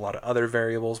room, there's a lot of other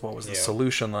variables. What was the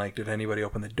solution like? Did anybody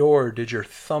open the door? Did your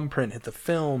thumbprint hit the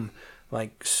film?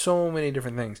 Like, so many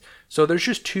different things. So there's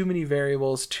just too many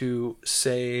variables to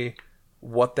say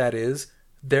what that is.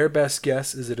 Their best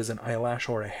guess is it is an eyelash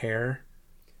or a hair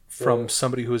from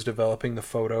somebody who was developing the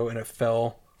photo, and it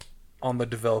fell on the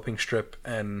developing strip.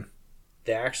 And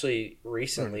they actually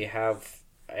recently have,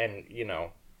 and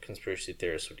conspiracy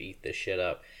theorists would eat this shit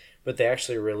up, but they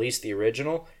actually released the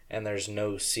original, and there's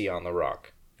no C on the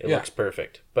rock. It looks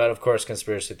perfect. But, of course,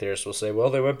 conspiracy theorists will say,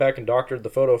 well, they went back and doctored the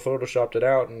photo, photoshopped it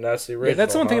out, and that's the original. Yeah,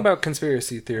 that's one thing about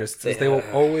conspiracy theorists, is they will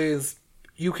always...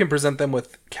 You can present them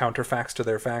with counterfacts to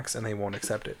their facts, and they won't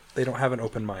accept it. They don't have an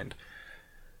open mind.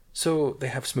 So, they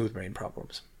have smooth brain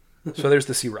problems. So, there's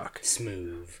the C-Rock.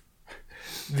 Smooth.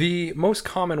 The most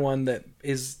common one that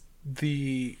is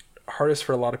the hardest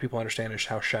for a lot of people to understand is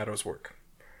how shadows work.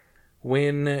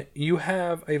 When you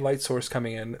have a light source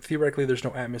coming in, theoretically there's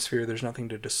no atmosphere, there's nothing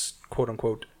to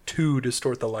quote-unquote to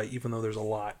distort the light, even though there's a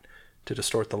lot to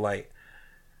distort the light.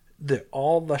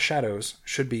 All the shadows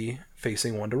should be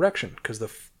facing one direction, because the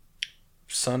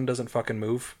sun doesn't fucking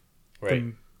move.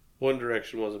 Right. One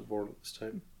Direction wasn't born at this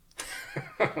time.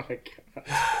 Oh my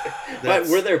god. But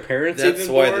were their parents even born? That's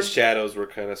why the shadows were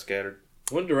kind of scattered.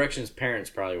 One Direction's parents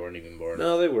probably weren't even born.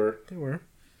 No, they were. They were.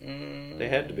 They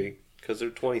had to be, because they're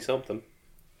 20-something.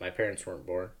 My parents weren't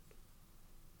born.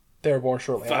 They were born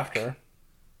shortly after.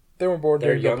 They were born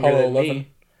during Apollo 11.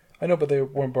 I know, but they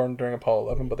weren't born during Apollo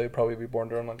 11, but they'd probably be born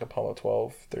during like Apollo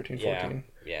 12, 13, 14.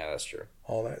 Yeah, that's true.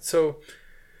 All that. So,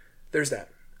 there's that.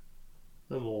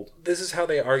 I'm old. This is how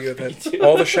they argue that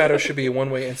all the shadows should be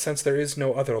one way, and since there is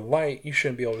no other light, you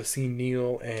shouldn't be able to see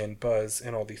Neil and Buzz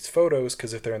in all these photos,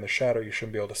 because if they're in the shadow, you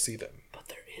shouldn't be able to see them. But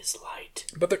there is light.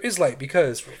 But there is light,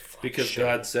 because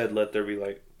God said, let there be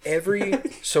light.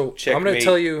 So I'm going to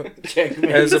tell you,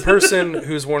 as a person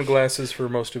who's worn glasses for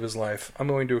most of his life, I'm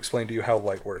going to explain to you how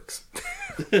light works.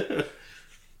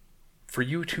 For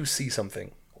you to see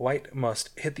something, light must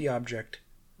hit the object,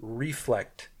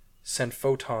 reflect, send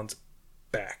photons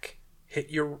back, hit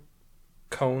your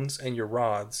cones and your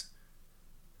rods,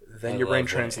 then I your brain love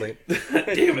translate. Damn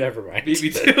it. Never mind. Beat me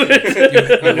to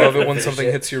it. You love it when something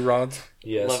hits your rods?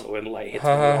 Yes. Love it when light hits Ha,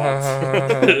 my ha, rods. ha,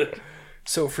 ha, ha.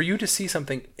 So for you to see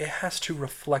something, it has to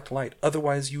reflect light.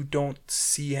 Otherwise, you don't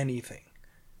see anything.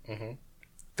 Mhm.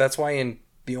 That's why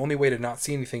the only way to not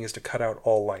see anything is to cut out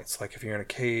all lights. Like if you're in a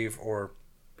cave or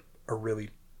a really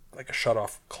like a shut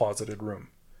off closeted room,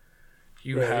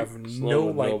 you Right. have Sloan no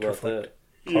would know light to about reflect.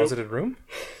 that. Closeted room?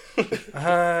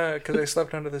 Because I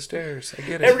slept under the stairs. I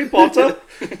get it. Harry Potter.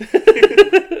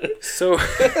 So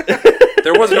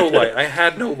there was no light. I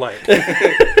had no light.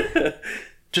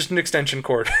 Just an extension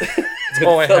cord. That's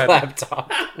all I The had.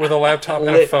 laptop. With a laptop and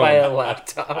a Lit by a phone.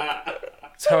 laptop.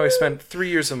 That's how I spent 3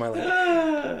 years of my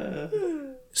life.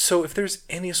 So if there's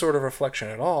any sort of reflection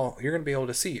at all, you're going to be able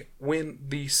to see it. When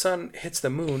the sun hits the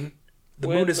moon, the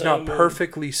When moon is the not moon-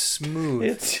 perfectly smooth.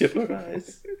 It's your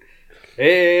eyes.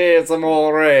 It's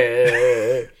amore.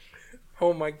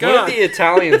 Oh my When are god. the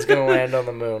Italians gonna land on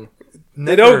the moon?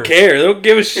 They don't care. They don't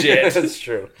give a shit. That's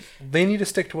true. They need to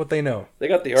stick to what they know. They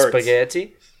got the arts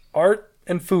Spaghetti. Art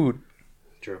and food.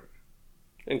 True.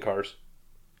 and cars.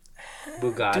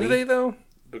 Bugatti. Do they though?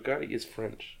 Bugatti is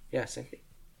French. Yeah, same thing.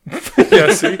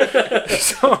 Yeah, see?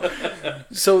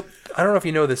 So, I don't know if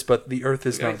you know this, but the Earth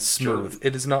is not It's smooth.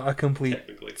 It is not a complete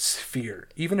Technically. sphere.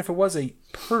 Even if it was a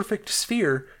perfect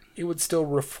sphere, it would still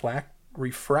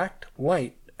refract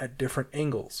light at different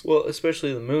angles. Well,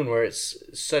 especially the moon, where it's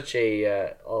such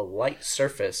a light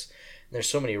surface. And there's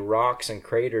so many rocks and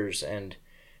craters and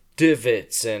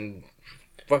divots and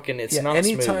fucking. It's not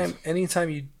smooth.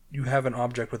 Anytime you have an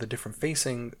object with a different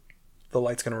facing, the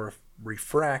light's going to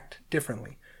refract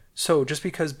differently. So just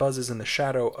because Buzz is in the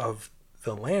shadow of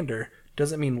the lander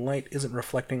doesn't mean light isn't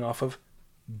reflecting off of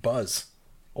Buzz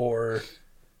or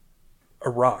a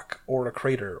rock or a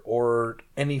crater or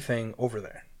anything over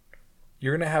there.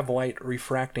 You're going to have light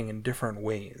refracting in different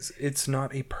ways. It's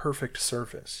not a perfect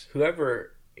surface.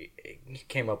 Whoever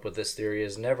came up with this theory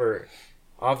has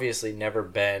obviously never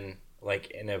been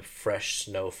like in a fresh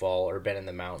snowfall or been in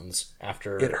the mountains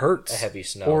after It hurts. a heavy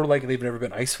snow. Or like they've never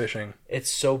been ice fishing.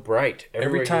 It's so bright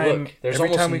everywhere Every time, you look. There's every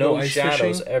almost time we no go ice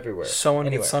shadows fishing, everywhere. someone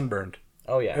Anywhere. gets sunburned.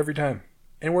 Oh yeah. Every time.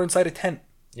 And we're inside a tent.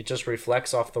 It just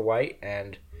reflects off the white,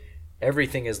 and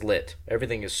everything is lit.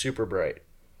 Everything is super bright.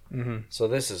 Mm-hmm. So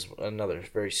this is another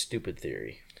very stupid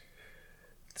theory.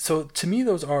 So to me,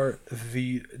 those are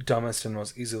the dumbest and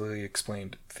most easily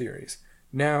explained theories.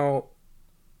 Now,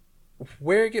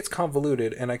 where it gets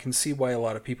convoluted, and I can see why a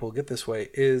lot of people get this way,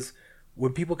 is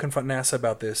when people confront NASA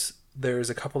about this, there's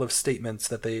a couple of statements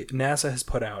that NASA has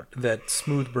put out that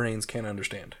smooth brains can't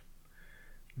understand.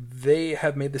 They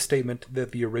have made the statement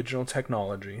that the original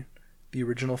technology, the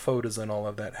original photos and all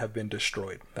of that have been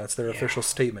destroyed. That's their official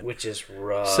statement. Which is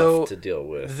rough So, to deal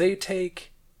with. They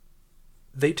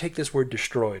take this word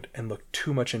destroyed and look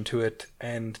too much into it,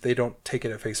 and they don't take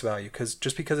it at face value, because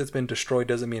just because it's been destroyed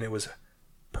doesn't mean it was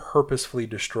purposefully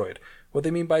destroyed. What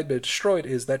they mean by destroyed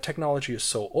is that technology is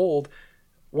so old.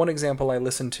 One example I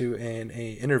listened to in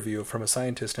an interview from a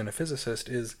scientist and a physicist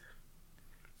is,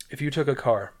 if you took a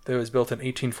car that was built in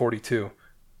 1842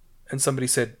 and somebody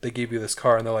said they gave you this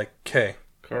car and they're like, okay,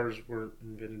 Cars weren't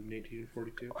invented in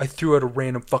 1842. I threw out a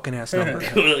random fucking ass number.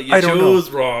 You I don't know. chose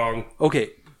wrong. Okay,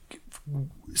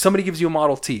 somebody gives you a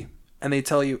Model T and they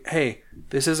tell you, hey,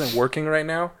 this isn't working right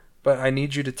now, but I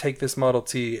need you to take this Model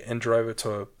T and drive it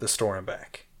to the store and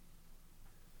back.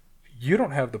 You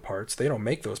don't have the parts. They don't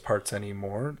make those parts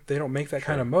anymore. They don't make that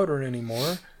kind of motor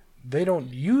anymore. They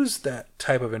don't use that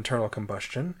type of internal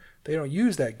combustion. They don't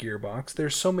use that gearbox.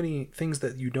 There's so many things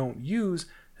that you don't use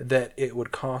that it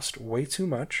would cost way too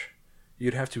much.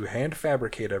 You'd have to hand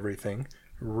fabricate everything,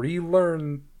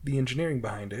 relearn the engineering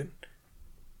behind it.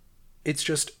 It's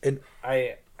just an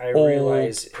I old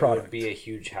realize it product. would be a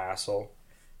huge hassle,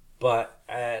 but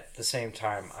at the same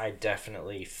time, I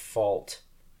definitely fault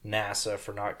NASA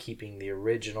for not keeping the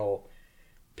original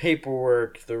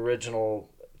paperwork, the original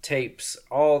tapes,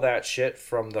 all that shit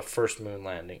from the first moon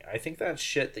landing. I think that's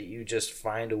shit that you just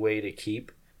find a way to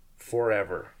keep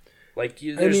forever. Like,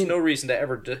 there's no reason to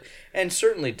ever and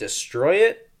certainly destroy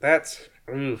it. That's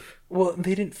oof. Well,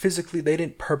 they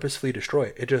didn't purposefully destroy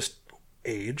it. It just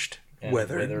aged, And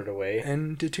withered away.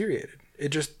 and deteriorated.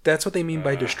 That's what they mean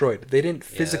by destroyed. They didn't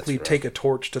physically that's rough. take a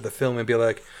torch to the film and be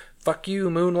like, fuck you,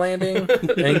 moon landing,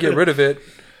 and get rid of it.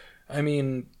 I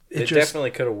mean, They it just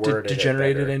definitely could have worded it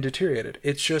degenerated better. and deteriorated.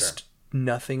 It's just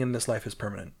nothing in this life is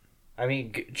permanent. I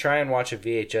mean, try and watch a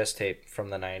VHS tape from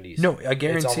the 90s. No, I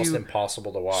guarantee it's almost you-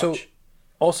 impossible to watch. So,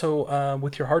 also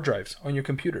with your hard drives on your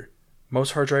computer,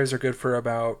 most hard drives are good for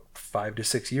about 5 to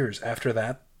 6 years. After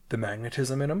that, the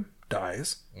magnetism in them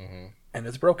dies, and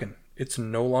it's broken. It's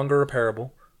no longer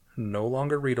repairable, no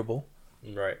longer readable,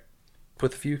 Right.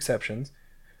 with a few exceptions.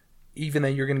 Even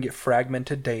then, you're going to get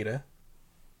fragmented data.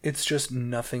 It's just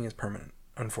nothing is permanent,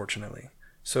 unfortunately.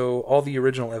 So all the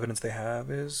original evidence they have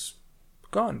is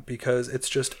gone because it's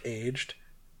just aged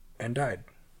and died.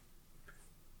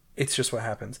 It's just what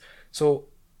happens. So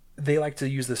they like to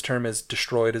use this term as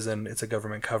destroyed, as in it's a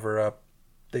government cover-up.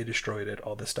 They destroyed it,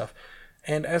 all this stuff.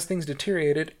 And as things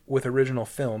deteriorated with original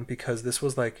film, because this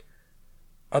was like,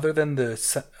 other than the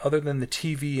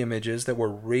TV images that were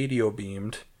radio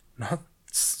beamed, not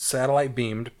satellite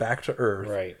beamed back to Earth,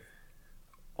 Right.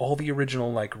 all the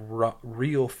original like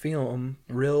real film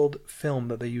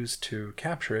that they used to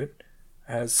capture it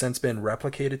has since been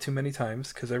replicated too many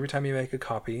times, because every time you make a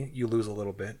copy, you lose a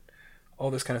little bit.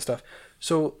 All this kind of stuff.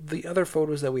 So the other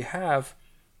photos that we have,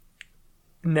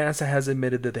 NASA has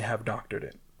admitted that they have doctored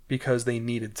it because they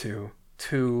needed to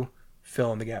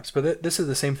fill in the gaps. But this is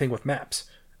the same thing with maps.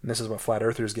 And this is what flat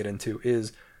earthers get into,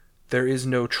 is there is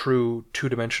no true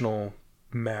two-dimensional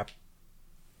map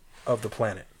of the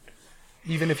planet.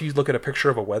 Even if you look at a picture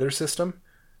of a weather system,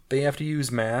 they have to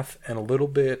use math and a little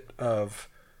bit of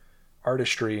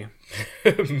artistry.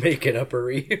 Make it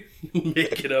uppery.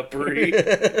 Make it uppery.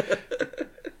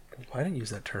 I didn't use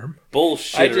that term.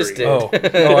 Bullshit. I just did. Oh, I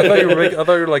thought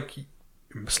you were like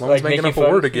Sloan's Like making up a making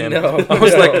fun? word again. No, I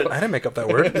was no. like, I didn't make up that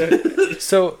word.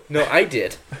 No, I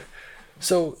did.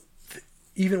 So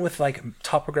even with like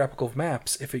topographical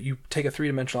maps, if you take a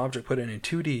three-dimensional object, put it in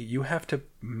 2D, you have to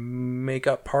make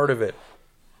up part of it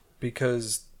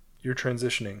because you're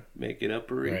transitioning. Make it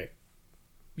uppery. Right.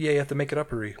 Yeah, you have to make it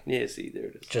uppery. Yeah, see, there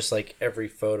it is. Just like every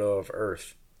photo of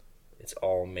Earth, it's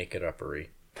all make it uppery.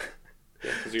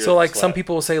 Yeah, 'cause you're So at like the some slab.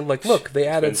 people will say like, look, they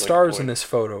added Spins like a stars in point. this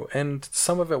photo, and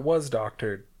some of it was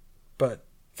doctored, but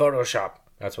Photoshop.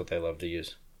 That's what they love to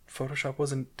use. Photoshop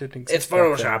didn't exist. It's back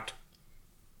then. photoshopped.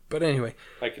 But anyway,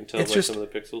 I can tell It's by just- some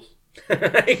of the pixels.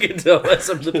 I can tell by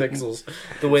some of the pixels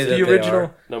the way that the they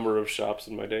original, Number of shops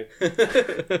in my day.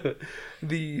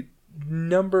 the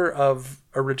number of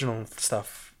original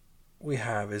stuff we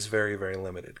have is very, very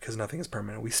limited because nothing is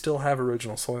permanent. We still have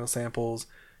original soil samples.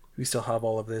 We still have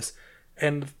all of this.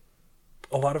 And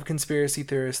a lot of conspiracy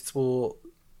theorists will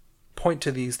point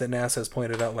to these that NASA has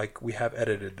pointed out, like, we have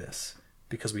edited this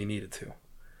because we needed to.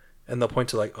 And they'll point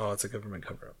to, like, oh, it's a government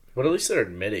cover-up. But at least they're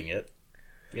admitting it.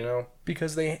 You know?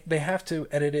 Because they have to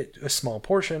edit it a small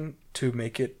portion to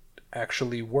make it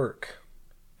actually work.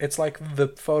 It's like the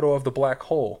photo of the black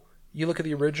hole. You look at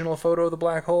the original photo of the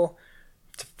black hole,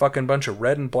 it's a fucking bunch of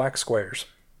red and black squares.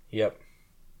 Yep.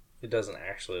 It doesn't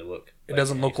actually look. It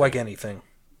doesn't look like anything.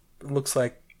 It looks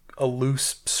like a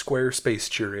loose square space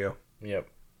Cheerio. Yep.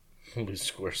 Loose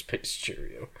Squarespace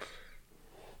Cheerio.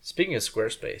 Speaking of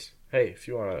Squarespace, hey, if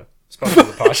you want to sponsor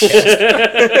the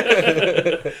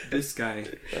podcast, This guy.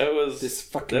 That was This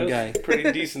fucking guy. a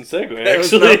pretty decent segue, That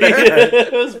was actually. not bad.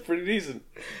 That was pretty decent.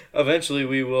 eventually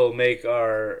we will make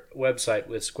our website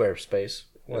with Squarespace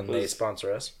when That they was-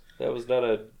 sponsor us. That was not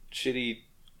a shitty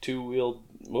two-wheeled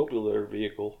modular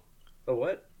vehicle. A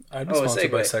what? I'd be Oh, a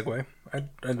sponsored by Segway. Segway.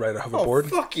 I'd ride a Oh, hoverboard.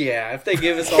 fuck yeah. If they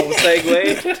give us all a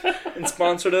Segway and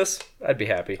sponsored us, I'd be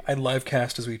happy. I'd live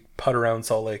cast as we putt around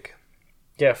Salt Lake.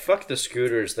 Yeah, fuck the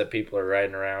scooters that people are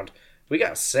riding around. We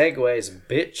got Segways,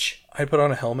 bitch. I'd put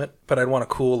on a helmet, but I'd want a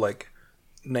cool, like,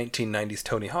 1990s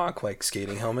Tony Hawk, like,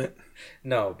 skating helmet.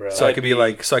 No, bro. So I could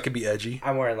be edgy.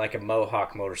 I'm wearing like a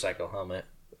Mohawk motorcycle helmet.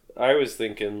 I was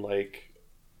thinking, like,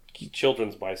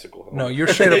 children's bicycle helmet. No, you're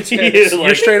straight up. Yeah,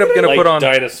 You're straight up gonna like put on.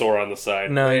 dinosaur on the side.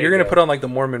 No, There you're you gonna go. put on like the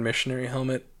Mormon missionary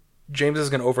helmet. James is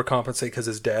gonna overcompensate because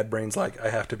his dad brain's like, I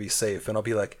have to be safe, and I'll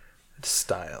be like,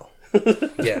 style.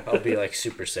 Yeah, I'll be like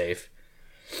super safe.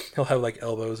 He'll have like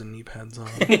elbows and knee pads on.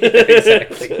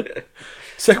 Exactly.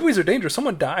 Segways are dangerous.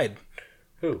 Someone died.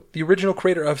 Who? The original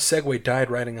creator of Segway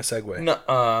died riding a Segway.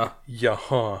 Nuh-uh. Yeah,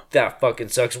 huh. That fucking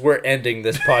sucks. We're ending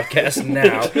this podcast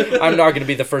now. I'm not going to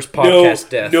be the first podcast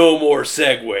death. No more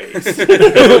segues.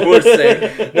 We're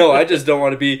saying, no, I just don't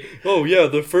want to be, oh yeah,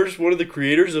 the first one of the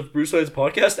creators of Bruce Wayne's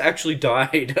podcast actually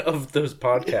died of those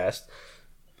podcasts.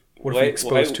 What if Why- we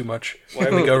expose why- too much? why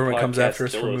And would the the government comes podcast after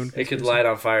us for kill us? moon. It could light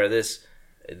on fire. This,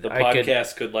 The I could-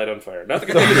 podcast could light on fire. Not the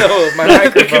computer. No, my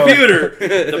Not the microphone. computer.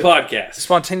 The podcast.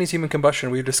 Spontaneous human combustion,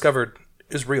 we've discovered,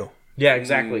 is real. Yeah,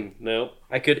 exactly. No.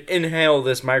 I could inhale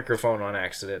this microphone on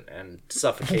accident and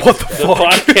suffocate. What the to death. The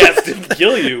fuck? podcast didn't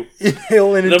kill you.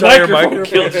 Inhale an The entire microphone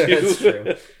microphone. killed you. That's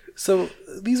true. So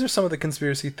these are some of the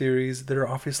conspiracy theories that are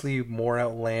obviously more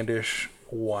outlandish,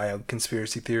 wild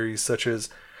conspiracy theories, such as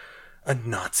a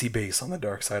Nazi base on the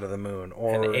dark side of the moon,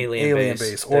 or An alien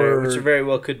base, or which it very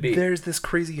well could be. There's this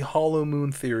crazy hollow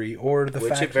moon theory, or the Which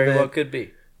fact it very that well could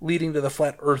be. leading to the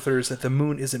flat earthers that the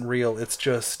moon isn't real. It's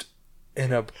just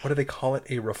in a, what do they call it?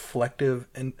 A reflective,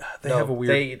 and they have a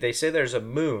weird. They say there's a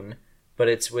moon, but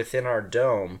it's within our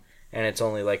dome, and it's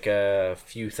only like a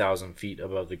few thousand feet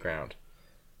above the ground.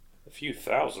 A few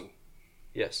thousand.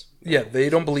 Yes. Yeah, they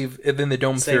don't believe in the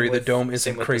dome Same theory. with- the dome same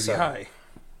isn't with the crazy sun. high.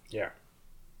 Yeah.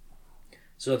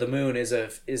 So the moon is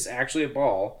actually a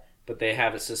ball, but they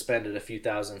have it suspended a few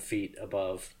thousand feet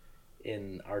above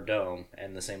in our dome,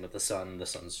 and the same with the sun. The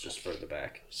sun's just further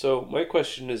back. So my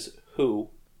question is, who?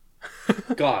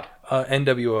 God.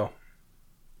 NWO.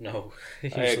 No. I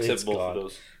Usually accept it's both God. of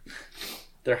those.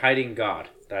 They're hiding God.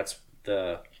 That's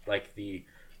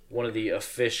one of the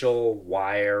official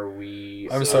why are we...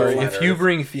 I'm sorry, if you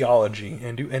bring theology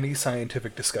and do any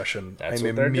scientific discussion, That's I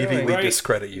what they're immediately doing. Right.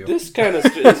 discredit you. This kind of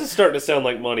this is starting to sound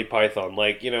like Monty Python.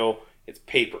 Like, it's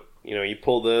paper. You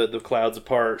pull the clouds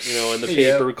apart. And the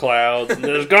paper clouds, and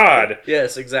there's God.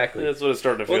 Yes, exactly. That's what it's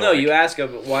starting to feel. Well, no, like. you ask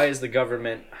them, why is the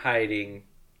government hiding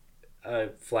a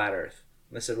flat Earth?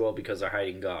 And they said, well, because they're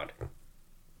hiding God.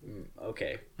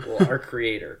 Okay. Well, our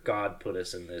creator, God, put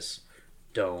us in this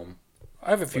dome. I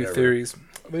have a few Whatever. theories.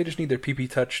 They just need their pee-pee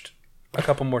touched a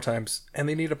couple more times, and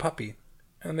they need a puppy,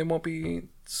 and they won't be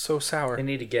so sour. They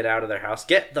need to get out of their house.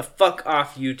 Get the fuck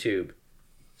off YouTube.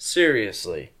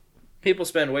 Seriously. People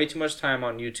spend way too much time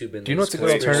on YouTube in Do you know these what's a good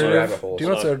conspiracy rabbit alternative? holes. Do you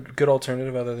know what's a good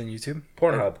alternative other than YouTube?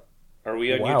 Pornhub. Are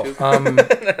we on Wow.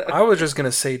 YouTube? I was just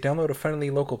gonna say, download a friendly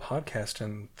local podcast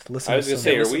and listen. I was to gonna some-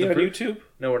 say, are we on Proof? YouTube?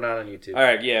 No, we're not on YouTube. All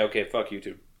right, yeah, okay, fuck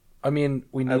YouTube. I mean,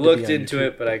 we. Need I to looked be on into YouTube.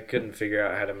 it, but I couldn't figure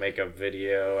out how to make a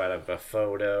video out of a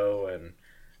photo, and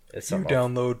it's You something.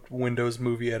 download Windows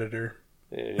Movie Editor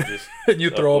And you just and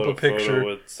you throw up upload a picture. photo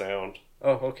with sound.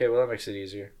 Oh, okay. Well, that makes it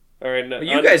easier. All right, now, Well,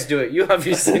 you guys do it. You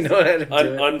obviously know how to do it.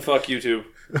 unfuck YouTube.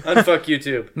 Unfuck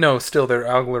YouTube. No, still their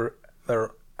algorithm is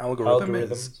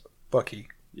Algorithms. Bucky.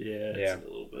 Yeah, Yeah. it's a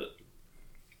little bit.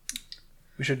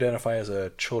 We should identify as a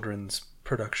children's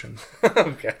production.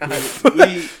 Oh God.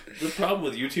 The problem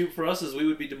with YouTube for us is we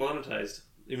would be demonetized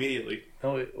immediately.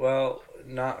 No, well,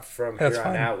 not from That's here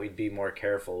on fine. out. We'd be more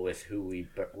careful with who we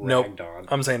Nope. ragged on.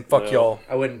 I'm saying fuck No. y'all.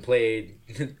 I wouldn't play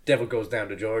 "Devil Goes Down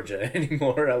to Georgia"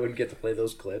 anymore. I wouldn't get to play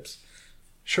those clips.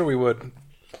 Sure, we would.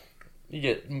 You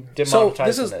get So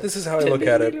demonetized. this is how I look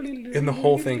at it in the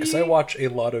whole thing, because I watch a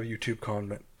lot of YouTube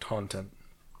content.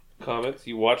 Comments?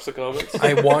 You watch the comments?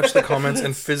 I watch the comments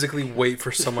and physically wait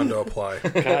for someone to apply.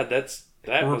 God, that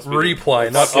must be Reply,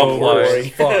 not so apply. boring.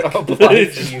 Fuck. Apply to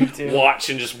YouTube. Watch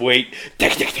and just wait.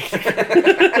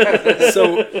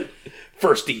 So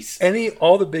Firsties.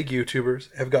 all the big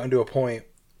YouTubers have gotten to a point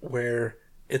where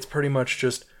it's pretty much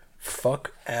just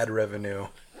fuck ad revenue.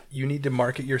 You need to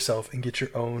market yourself and get your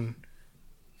own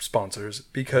sponsors,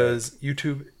 because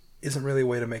YouTube isn't really a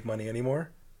way to make money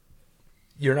anymore.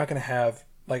 You're not going to have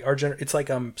like it's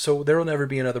like so there will never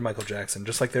be another Michael Jackson,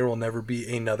 just like there will never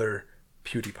be another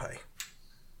PewDiePie.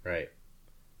 Right.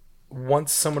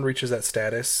 Once someone reaches that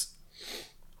status,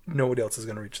 nobody else is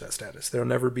going to reach that status. There'll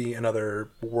never be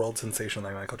another world sensation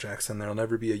like Michael Jackson. There'll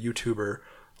never be a YouTuber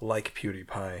like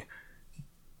PewDiePie.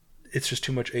 It's just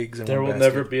too much eggs in There one will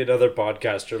basket. never be another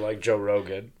podcaster like Joe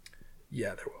Rogan.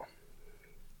 Yeah, there will.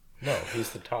 No, he's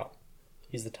the top.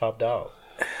 He's the top dog.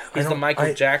 I He's the don't-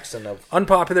 Michael Jackson of.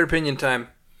 Unpopular opinion time.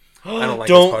 I don't like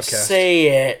Don't this podcast.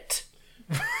 say it.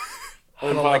 I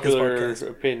don't like this Unpopular podcast.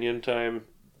 opinion time.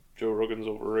 Joe Rogan's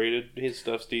overrated. His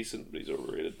stuff's decent, but he's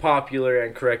overrated. Popular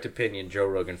and correct opinion: Joe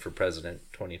Rogan for president,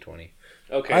 2020.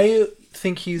 Okay. I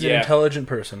think he's an Yeah. intelligent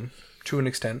person to an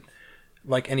extent,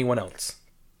 like anyone else.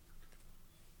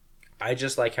 I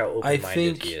just like how open-minded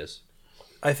think- he is.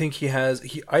 I think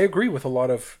I agree with a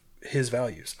lot of his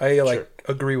values. I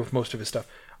agree with most of his stuff.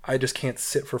 I just can't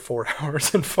sit for 4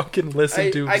 hours and fucking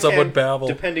listen to someone babble.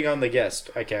 Depending on the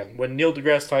guest, I can. When Neil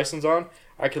deGrasse Tyson's on,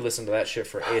 I could listen to that shit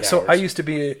for 8 So hours. I used to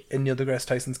be in Neil deGrasse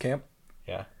Tyson's camp.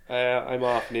 Yeah. I'm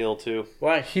off Neil too.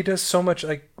 Why? He does so much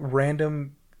like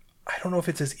random. I don't know if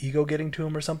it's his ego getting to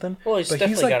him or something. Well, he's but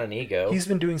definitely like, got an ego. He's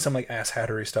been doing some like ass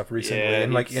hattery stuff recently, Yeah,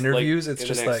 and like he's, interviews. It's in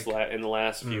just the next like in the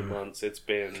last few months, it's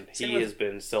been Same he with- has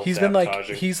been self he's been like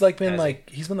sabotaging.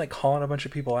 he's been like calling a bunch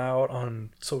of people out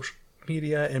on social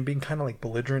media and being kind of like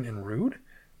belligerent and rude,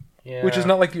 Yeah. which is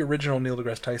not like the original Neil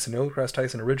deGrasse Tyson. Neil deGrasse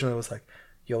Tyson originally was like,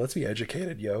 "Yo, let's be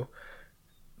educated, yo."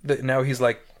 Now he's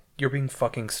like, "You're being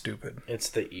fucking stupid." It's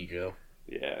the ego.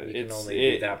 Yeah, You can only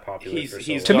be that popular for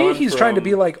so long. To me, he's trying to from-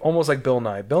 be like almost like Bill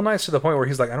Nye. Bill Nye's to the point where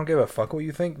he's like, I don't give a fuck what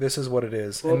you think. This is what it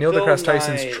is. Well, and Neil Bill deGrasse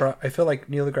Tyson's Nye- I feel like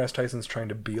Neil deGrasse Tyson's trying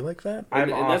to be like that. I'm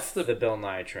And off that's the Bill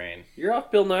Nye train. You're off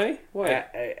Bill Nye? Why?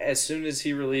 As soon as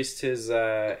he released his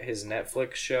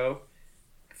Netflix show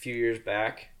a few years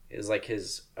back, is like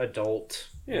his adult,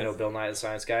 Yeah. Bill Nye the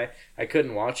Science Guy. I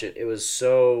couldn't watch it. It was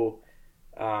so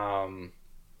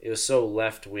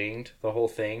left winged, the whole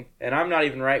thing. And I'm not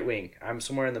even right wing. I'm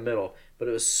somewhere in the middle. But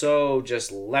it was so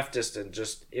just leftist and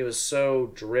it was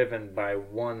so driven by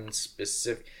one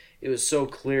specific. It was so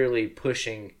clearly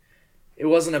pushing. It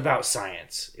wasn't about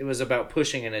science. It was about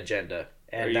pushing an agenda.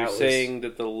 And Are that you was, saying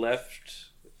that the left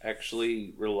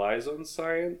actually relies on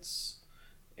science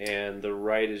and the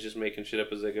right is just making shit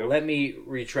up as they go? Let me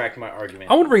retract my argument.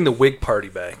 I want to bring the Whig Party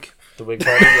back. The Whig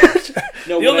Party. Yeah.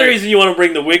 No, The only reason you want to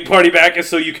bring the Whig Party back is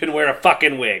so you can wear a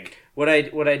fucking wig. what I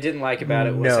didn't like about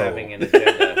it was No. having an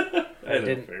agenda. I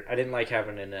fair. didn't like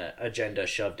having an agenda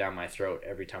shoved down my throat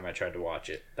every time I tried to watch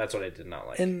it. That's what I did not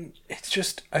like. And it's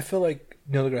just, I feel like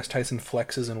Neil deGrasse Tyson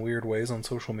flexes in weird ways on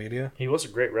social media. He was a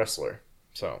great wrestler.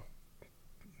 So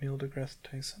Neil deGrasse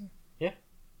Tyson? Yeah.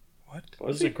 What? he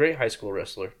was a great high school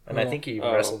wrestler, and I think he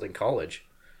even wrestled in college.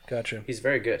 Gotcha. He's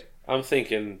very good. I'm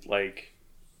thinking like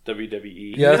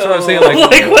WWE. Yeah, that's what I was No. thinking.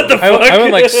 Like, Like, what the fuck? I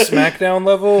went like SmackDown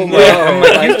level. I'm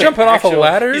like, he's jumping off of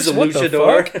ladders. He's a What the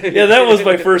luchador. fuck? Yeah, that was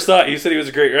my first thought. You said he was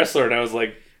a great wrestler, and I was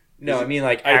like, No, I mean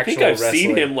like I actual think I've wrestling.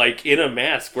 seen him like in a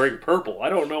mask wearing purple. I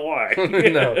don't know why.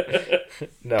 No.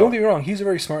 No. Don't get me wrong. He's a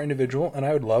very smart individual, and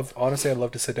honestly, I'd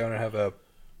love to sit down and have a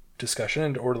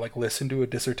discussion or like listen to a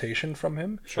dissertation from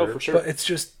him. Oh, for sure. But it's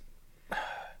just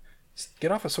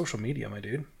get off of social media, my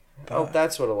dude. Oh,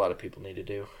 that's what a lot of people need to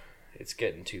do. It's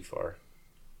getting too far.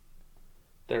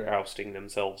 They're ousting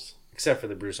themselves. Except for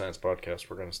the Brew Science podcast,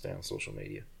 we're going to stay on social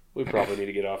media. We probably need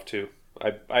to get off too.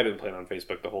 I've been playing on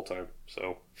Facebook the whole time,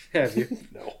 so Have you?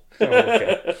 no. Oh,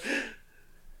 okay.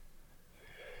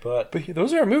 But But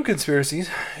those are our moon conspiracies.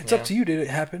 It's Yeah. up to you. Did it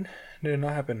happen? Did it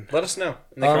not happen? let us know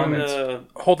in the Um,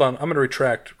 comments. Hold on. I'm going to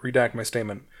redact my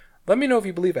statement. Let me know if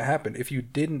you believe it happened. If you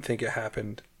didn't think it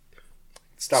happened,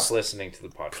 Stop listening to the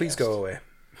podcast. please go away.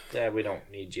 Yeah, we don't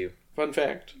need you. Fun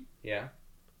fact: Yeah.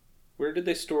 where did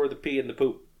they store the pee and the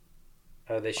poop?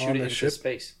 They shoot On it the into ship?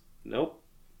 space. Nope,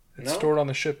 It's No? stored on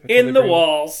the ship. in They the bring-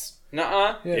 walls.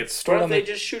 Nuh-uh. Yeah, Yep. it's What stored if on they the.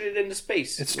 just shoot it into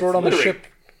space? It's stored on the littering. ship.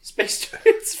 Space.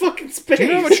 It's fucking space. Do you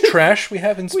know how much trash we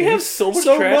have in space? We have so much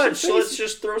so trash. in much, so space. let's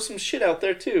just throw some shit out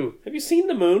there too. Have you seen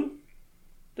the moon?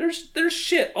 There's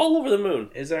shit all over the moon.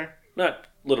 Is there? Not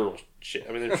literal shit.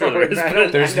 I mean, there's sure there is, I but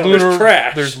don't- There's I know lunar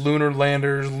trash. There's lunar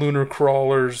landers, lunar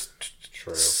crawlers,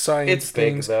 True. science It's big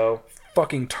things, though.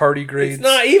 fucking tardigrades, it's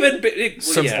not even big.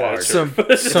 Some yeah, large. sure.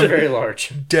 It's very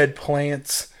large. dead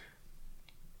plants.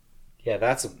 Yeah,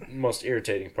 that's the most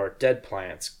irritating part. Dead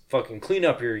plants. Fucking clean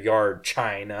up your yard,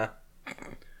 China.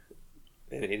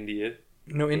 in India.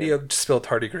 No, India spilled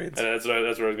tardigrades. And that's where I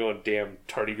was going. Damn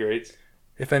tardigrades.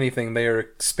 If anything, they are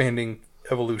expanding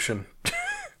evolution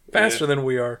faster than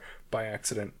we are by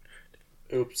accident.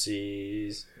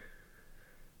 Oopsies.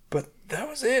 But that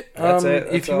was it. That's it.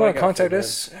 That's If you all I want to got contact for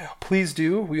us, please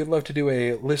do. We would love to do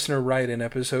a listener write-in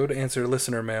episode, answer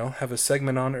listener mail, have a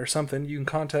segment on it or something. You can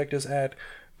contact us at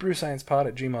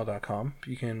brewsciencepod@gmail.com.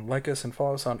 You can like us and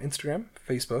follow us on Instagram,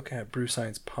 Facebook at Brew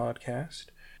Science Podcast.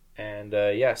 And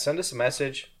yeah, send us a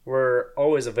message. We're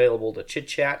always available to chit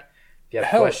chat. If you have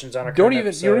Hell, questions on our you current don't even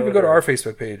episode go to or- our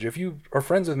Facebook page. If you are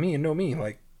friends with me and know me,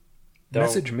 like Don't-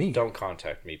 message me. Don't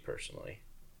contact me personally,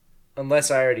 unless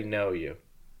I already know you.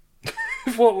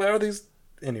 What are these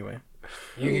anyway?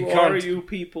 Who can are you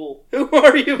people? Who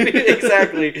are you?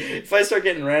 Exactly. If I start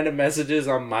getting random messages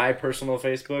on my personal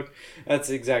Facebook, that's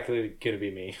exactly gonna be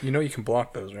me. You know you can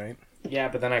block those, right? Yeah,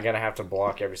 but then I'm gonna have to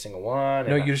block every single one.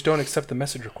 No, and you just don't accept the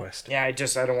message request. Yeah, I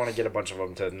don't want to get a bunch of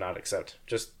them to not accept.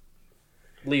 Just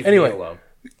leave Anyway. me alone.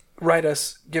 Write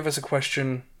us, give us a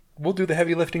question. We'll do the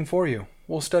heavy lifting for you.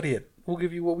 We'll study it. We'll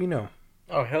give you what we know.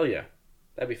 Oh hell yeah,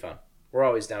 that'd be fun. We're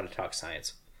always down to talk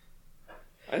science.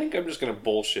 I think I'm just gonna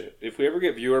bullshit. If we ever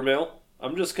get viewer mail,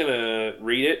 I'm just gonna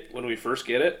read it when we first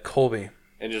get it Colby,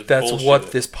 and just that's bullshit what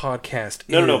it. this podcast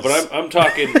No, is. no, but I'm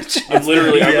talking. I'm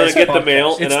literally. I'm gonna BS get the podcast.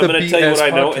 mail and It's I'm the gonna tell you what BS I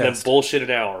know and then podcast. bullshit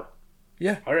an hour.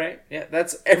 All right, yeah,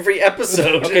 that's every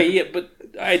episode. Okay, yeah, but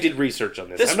I did research on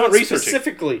this. This I'm not one researching.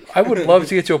 specifically. I would love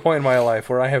to get to a point in my life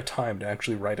where I have time to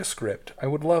actually write a script. I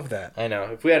would love that. I know.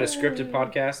 If we had a scripted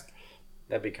podcast,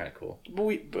 that'd be kind of cool.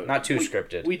 But Not too we-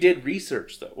 scripted. We did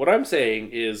research though. What I'm saying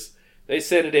is, they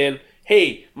sent it in.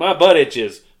 Hey, my butt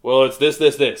itches. Well, it's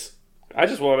this. I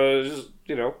just want to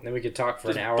Then we could talk for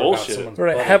an Just hour bullshit. about someone's All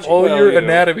right, butt have itching. all Well, your you know.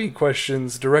 anatomy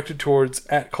questions directed towards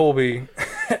at Colby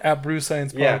at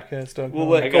BrewSciencePodcast.com. We'll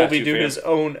let I got Colby you, do fam. his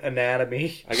own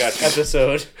anatomy I got you.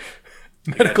 episode.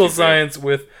 Medical you, fam. science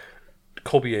with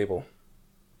Colby Abel.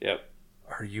 Yep.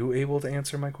 Are you able to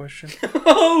answer my question?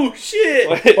 Oh, shit!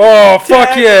 Oh,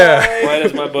 fuck yeah! Tagline. Why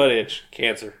does my butt itch?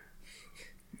 Cancer.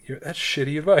 That's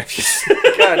shitty advice.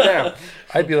 God damn.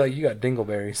 I'd be like, you got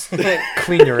dingleberries.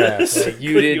 Clean your ass.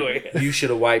 You should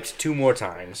have wiped 2 more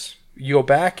times. You go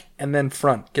back and then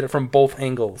front. Get it from both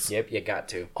angles. Yep, you got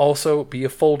to. Also, be a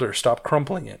folder. Stop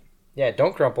crumpling it. Yeah,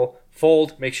 don't crumple.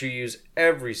 Fold. Make sure you use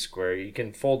every square. You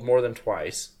can fold more than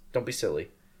twice. Don't be silly.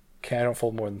 Okay, I don't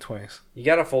fold more than twice. You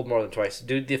gotta fold more than twice.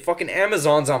 Dude, the fucking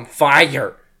Amazon's on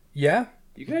fire. Yeah?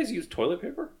 You guys use toilet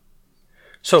paper?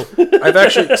 So, I've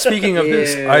actually, speaking of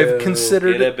this, I've Ew.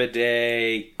 considered... Get a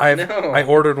bidet. No. I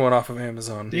ordered one off of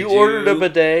Amazon. You Did ordered a you?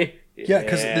 bidet? Yeah,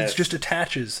 because Yes. it just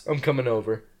attaches. I'm coming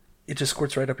over. It just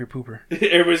squirts right up your pooper.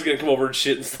 Everybody's gonna come over and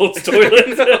shit in Sloan's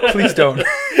toilet. Please don't.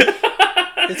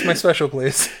 It's my special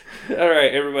place. All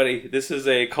right, everybody. This is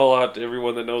a call out to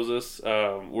everyone that knows us.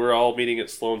 We're all meeting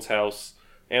at Sloan's house.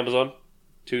 Amazon.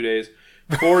 2 days.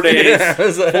 4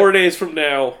 days. 4 days from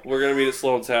now, we're gonna meet at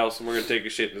Sloan's house and we're gonna take a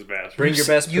shit in his bathroom. Bring your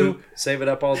best You- poop. Save it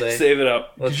up all day. Save it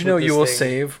up. Let's Did you know flip you this will thing.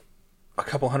 save a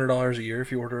couple $100 a year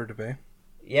if you order a duvet?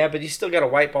 Yeah, but you still gotta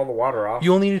wipe all the water off.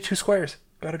 You only need 2 squares.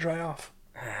 Gotta dry off.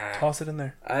 Toss it in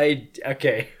there.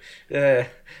 Okay.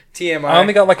 TMI. I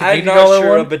only got like an $80 I'm not sure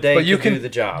one, a bidet but you can can do the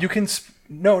job. You can.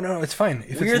 No, it's fine.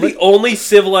 If We're it's the only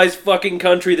civilized fucking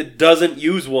country that doesn't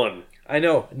use one. I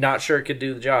know. Not sure it could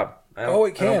do the job. I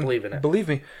it can. I don't believe in it. Believe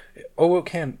me. Oh, it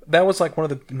can. That was like one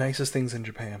of the nicest things in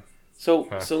Japan. So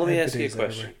let me I have ask you a bidets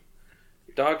question.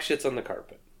 Dog shits on the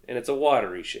carpet, and it's a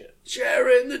watery shit.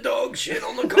 Sharon the dog shit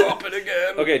on the carpet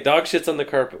again. Okay, dog shits on the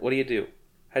carpet. What do?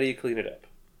 How do you clean it up?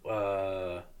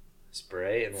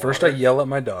 Spray and First, I water. yell at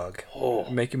my dog, Oh,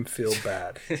 make him feel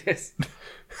bad.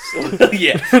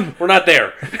 yeah, we're not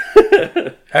there.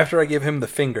 After I give him the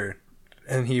finger,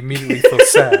 and he immediately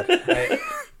feels sad,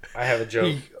 I have a joke.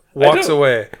 he walks don't-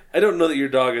 away. I don't know that your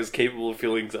dog is capable of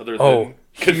feelings other than Oh,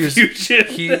 he is-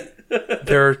 confusion.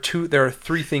 There are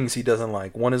 3 things he doesn't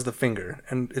like. One is the finger,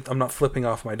 and I'm not flipping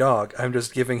off my dog. I'm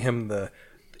just giving him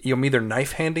I'm either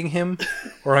knife handing him,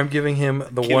 or I'm giving him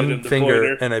the Giving one him the finger,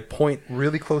 pointer. and I point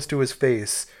really close to his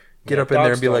face. Get Yeah, up in there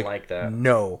dogs and be don't like, like that.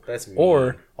 no. That's mean.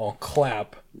 Or I'll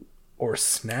clap or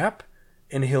snap,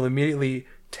 and he'll immediately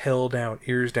tail down,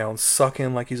 ears down, suck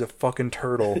in like he's a fucking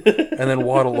turtle, and then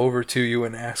waddle over to you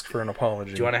and ask for an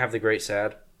apology. Do you want to have the great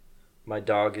sad? My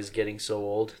dog is getting so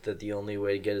old that the only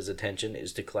way to get his attention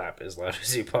is to clap as loud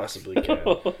as he possibly can.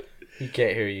 He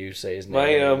can't hear you say his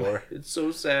name anymore. It's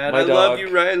so sad. my I love dog- you,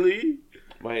 Riley.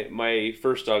 My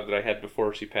first dog that I had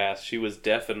before she passed, she was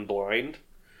deaf and blind.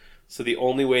 So the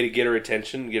only way to get her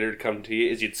attention, get her to come to you,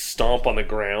 is you'd stomp on the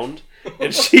ground,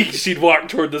 and she'd walk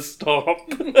toward the stomp.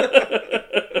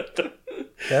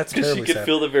 That's Because she terribly could sad.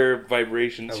 feel the very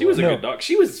vibrations. She was a No. good dog.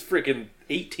 She was freaking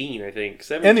 18, I think.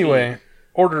 17. Anyway,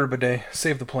 order a bidet.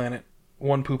 Save the planet.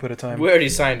 One poop at a time. We already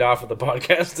signed off with the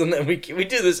podcast, and then we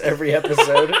do this every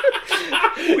episode.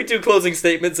 We do closing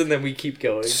statements, and then we keep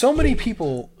going. So many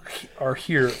people are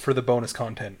here for the bonus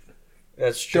content.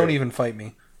 That's true. Don't even fight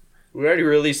me. We already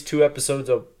released 2 episodes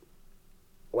of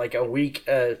like a week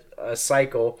a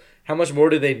cycle. How much more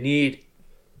do they need?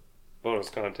 Bonus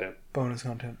content. Bonus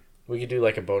content. We could do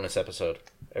like a bonus episode.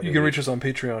 Every You can week. reach us on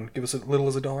Patreon. Give us as little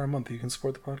as $1 a month. You can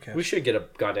support the podcast. We should get a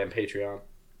goddamn Patreon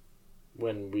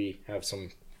when we have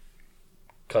some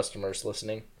customers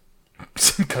listening.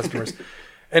 Some customers.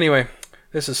 Anyway,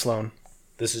 this is Sloan.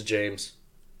 This is James.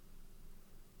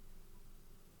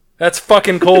 That's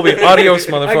fucking Colby. Adios,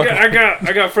 motherfucker.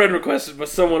 I got friend requested by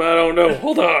someone I don't know.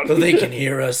 Hold on. But they can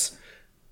hear us.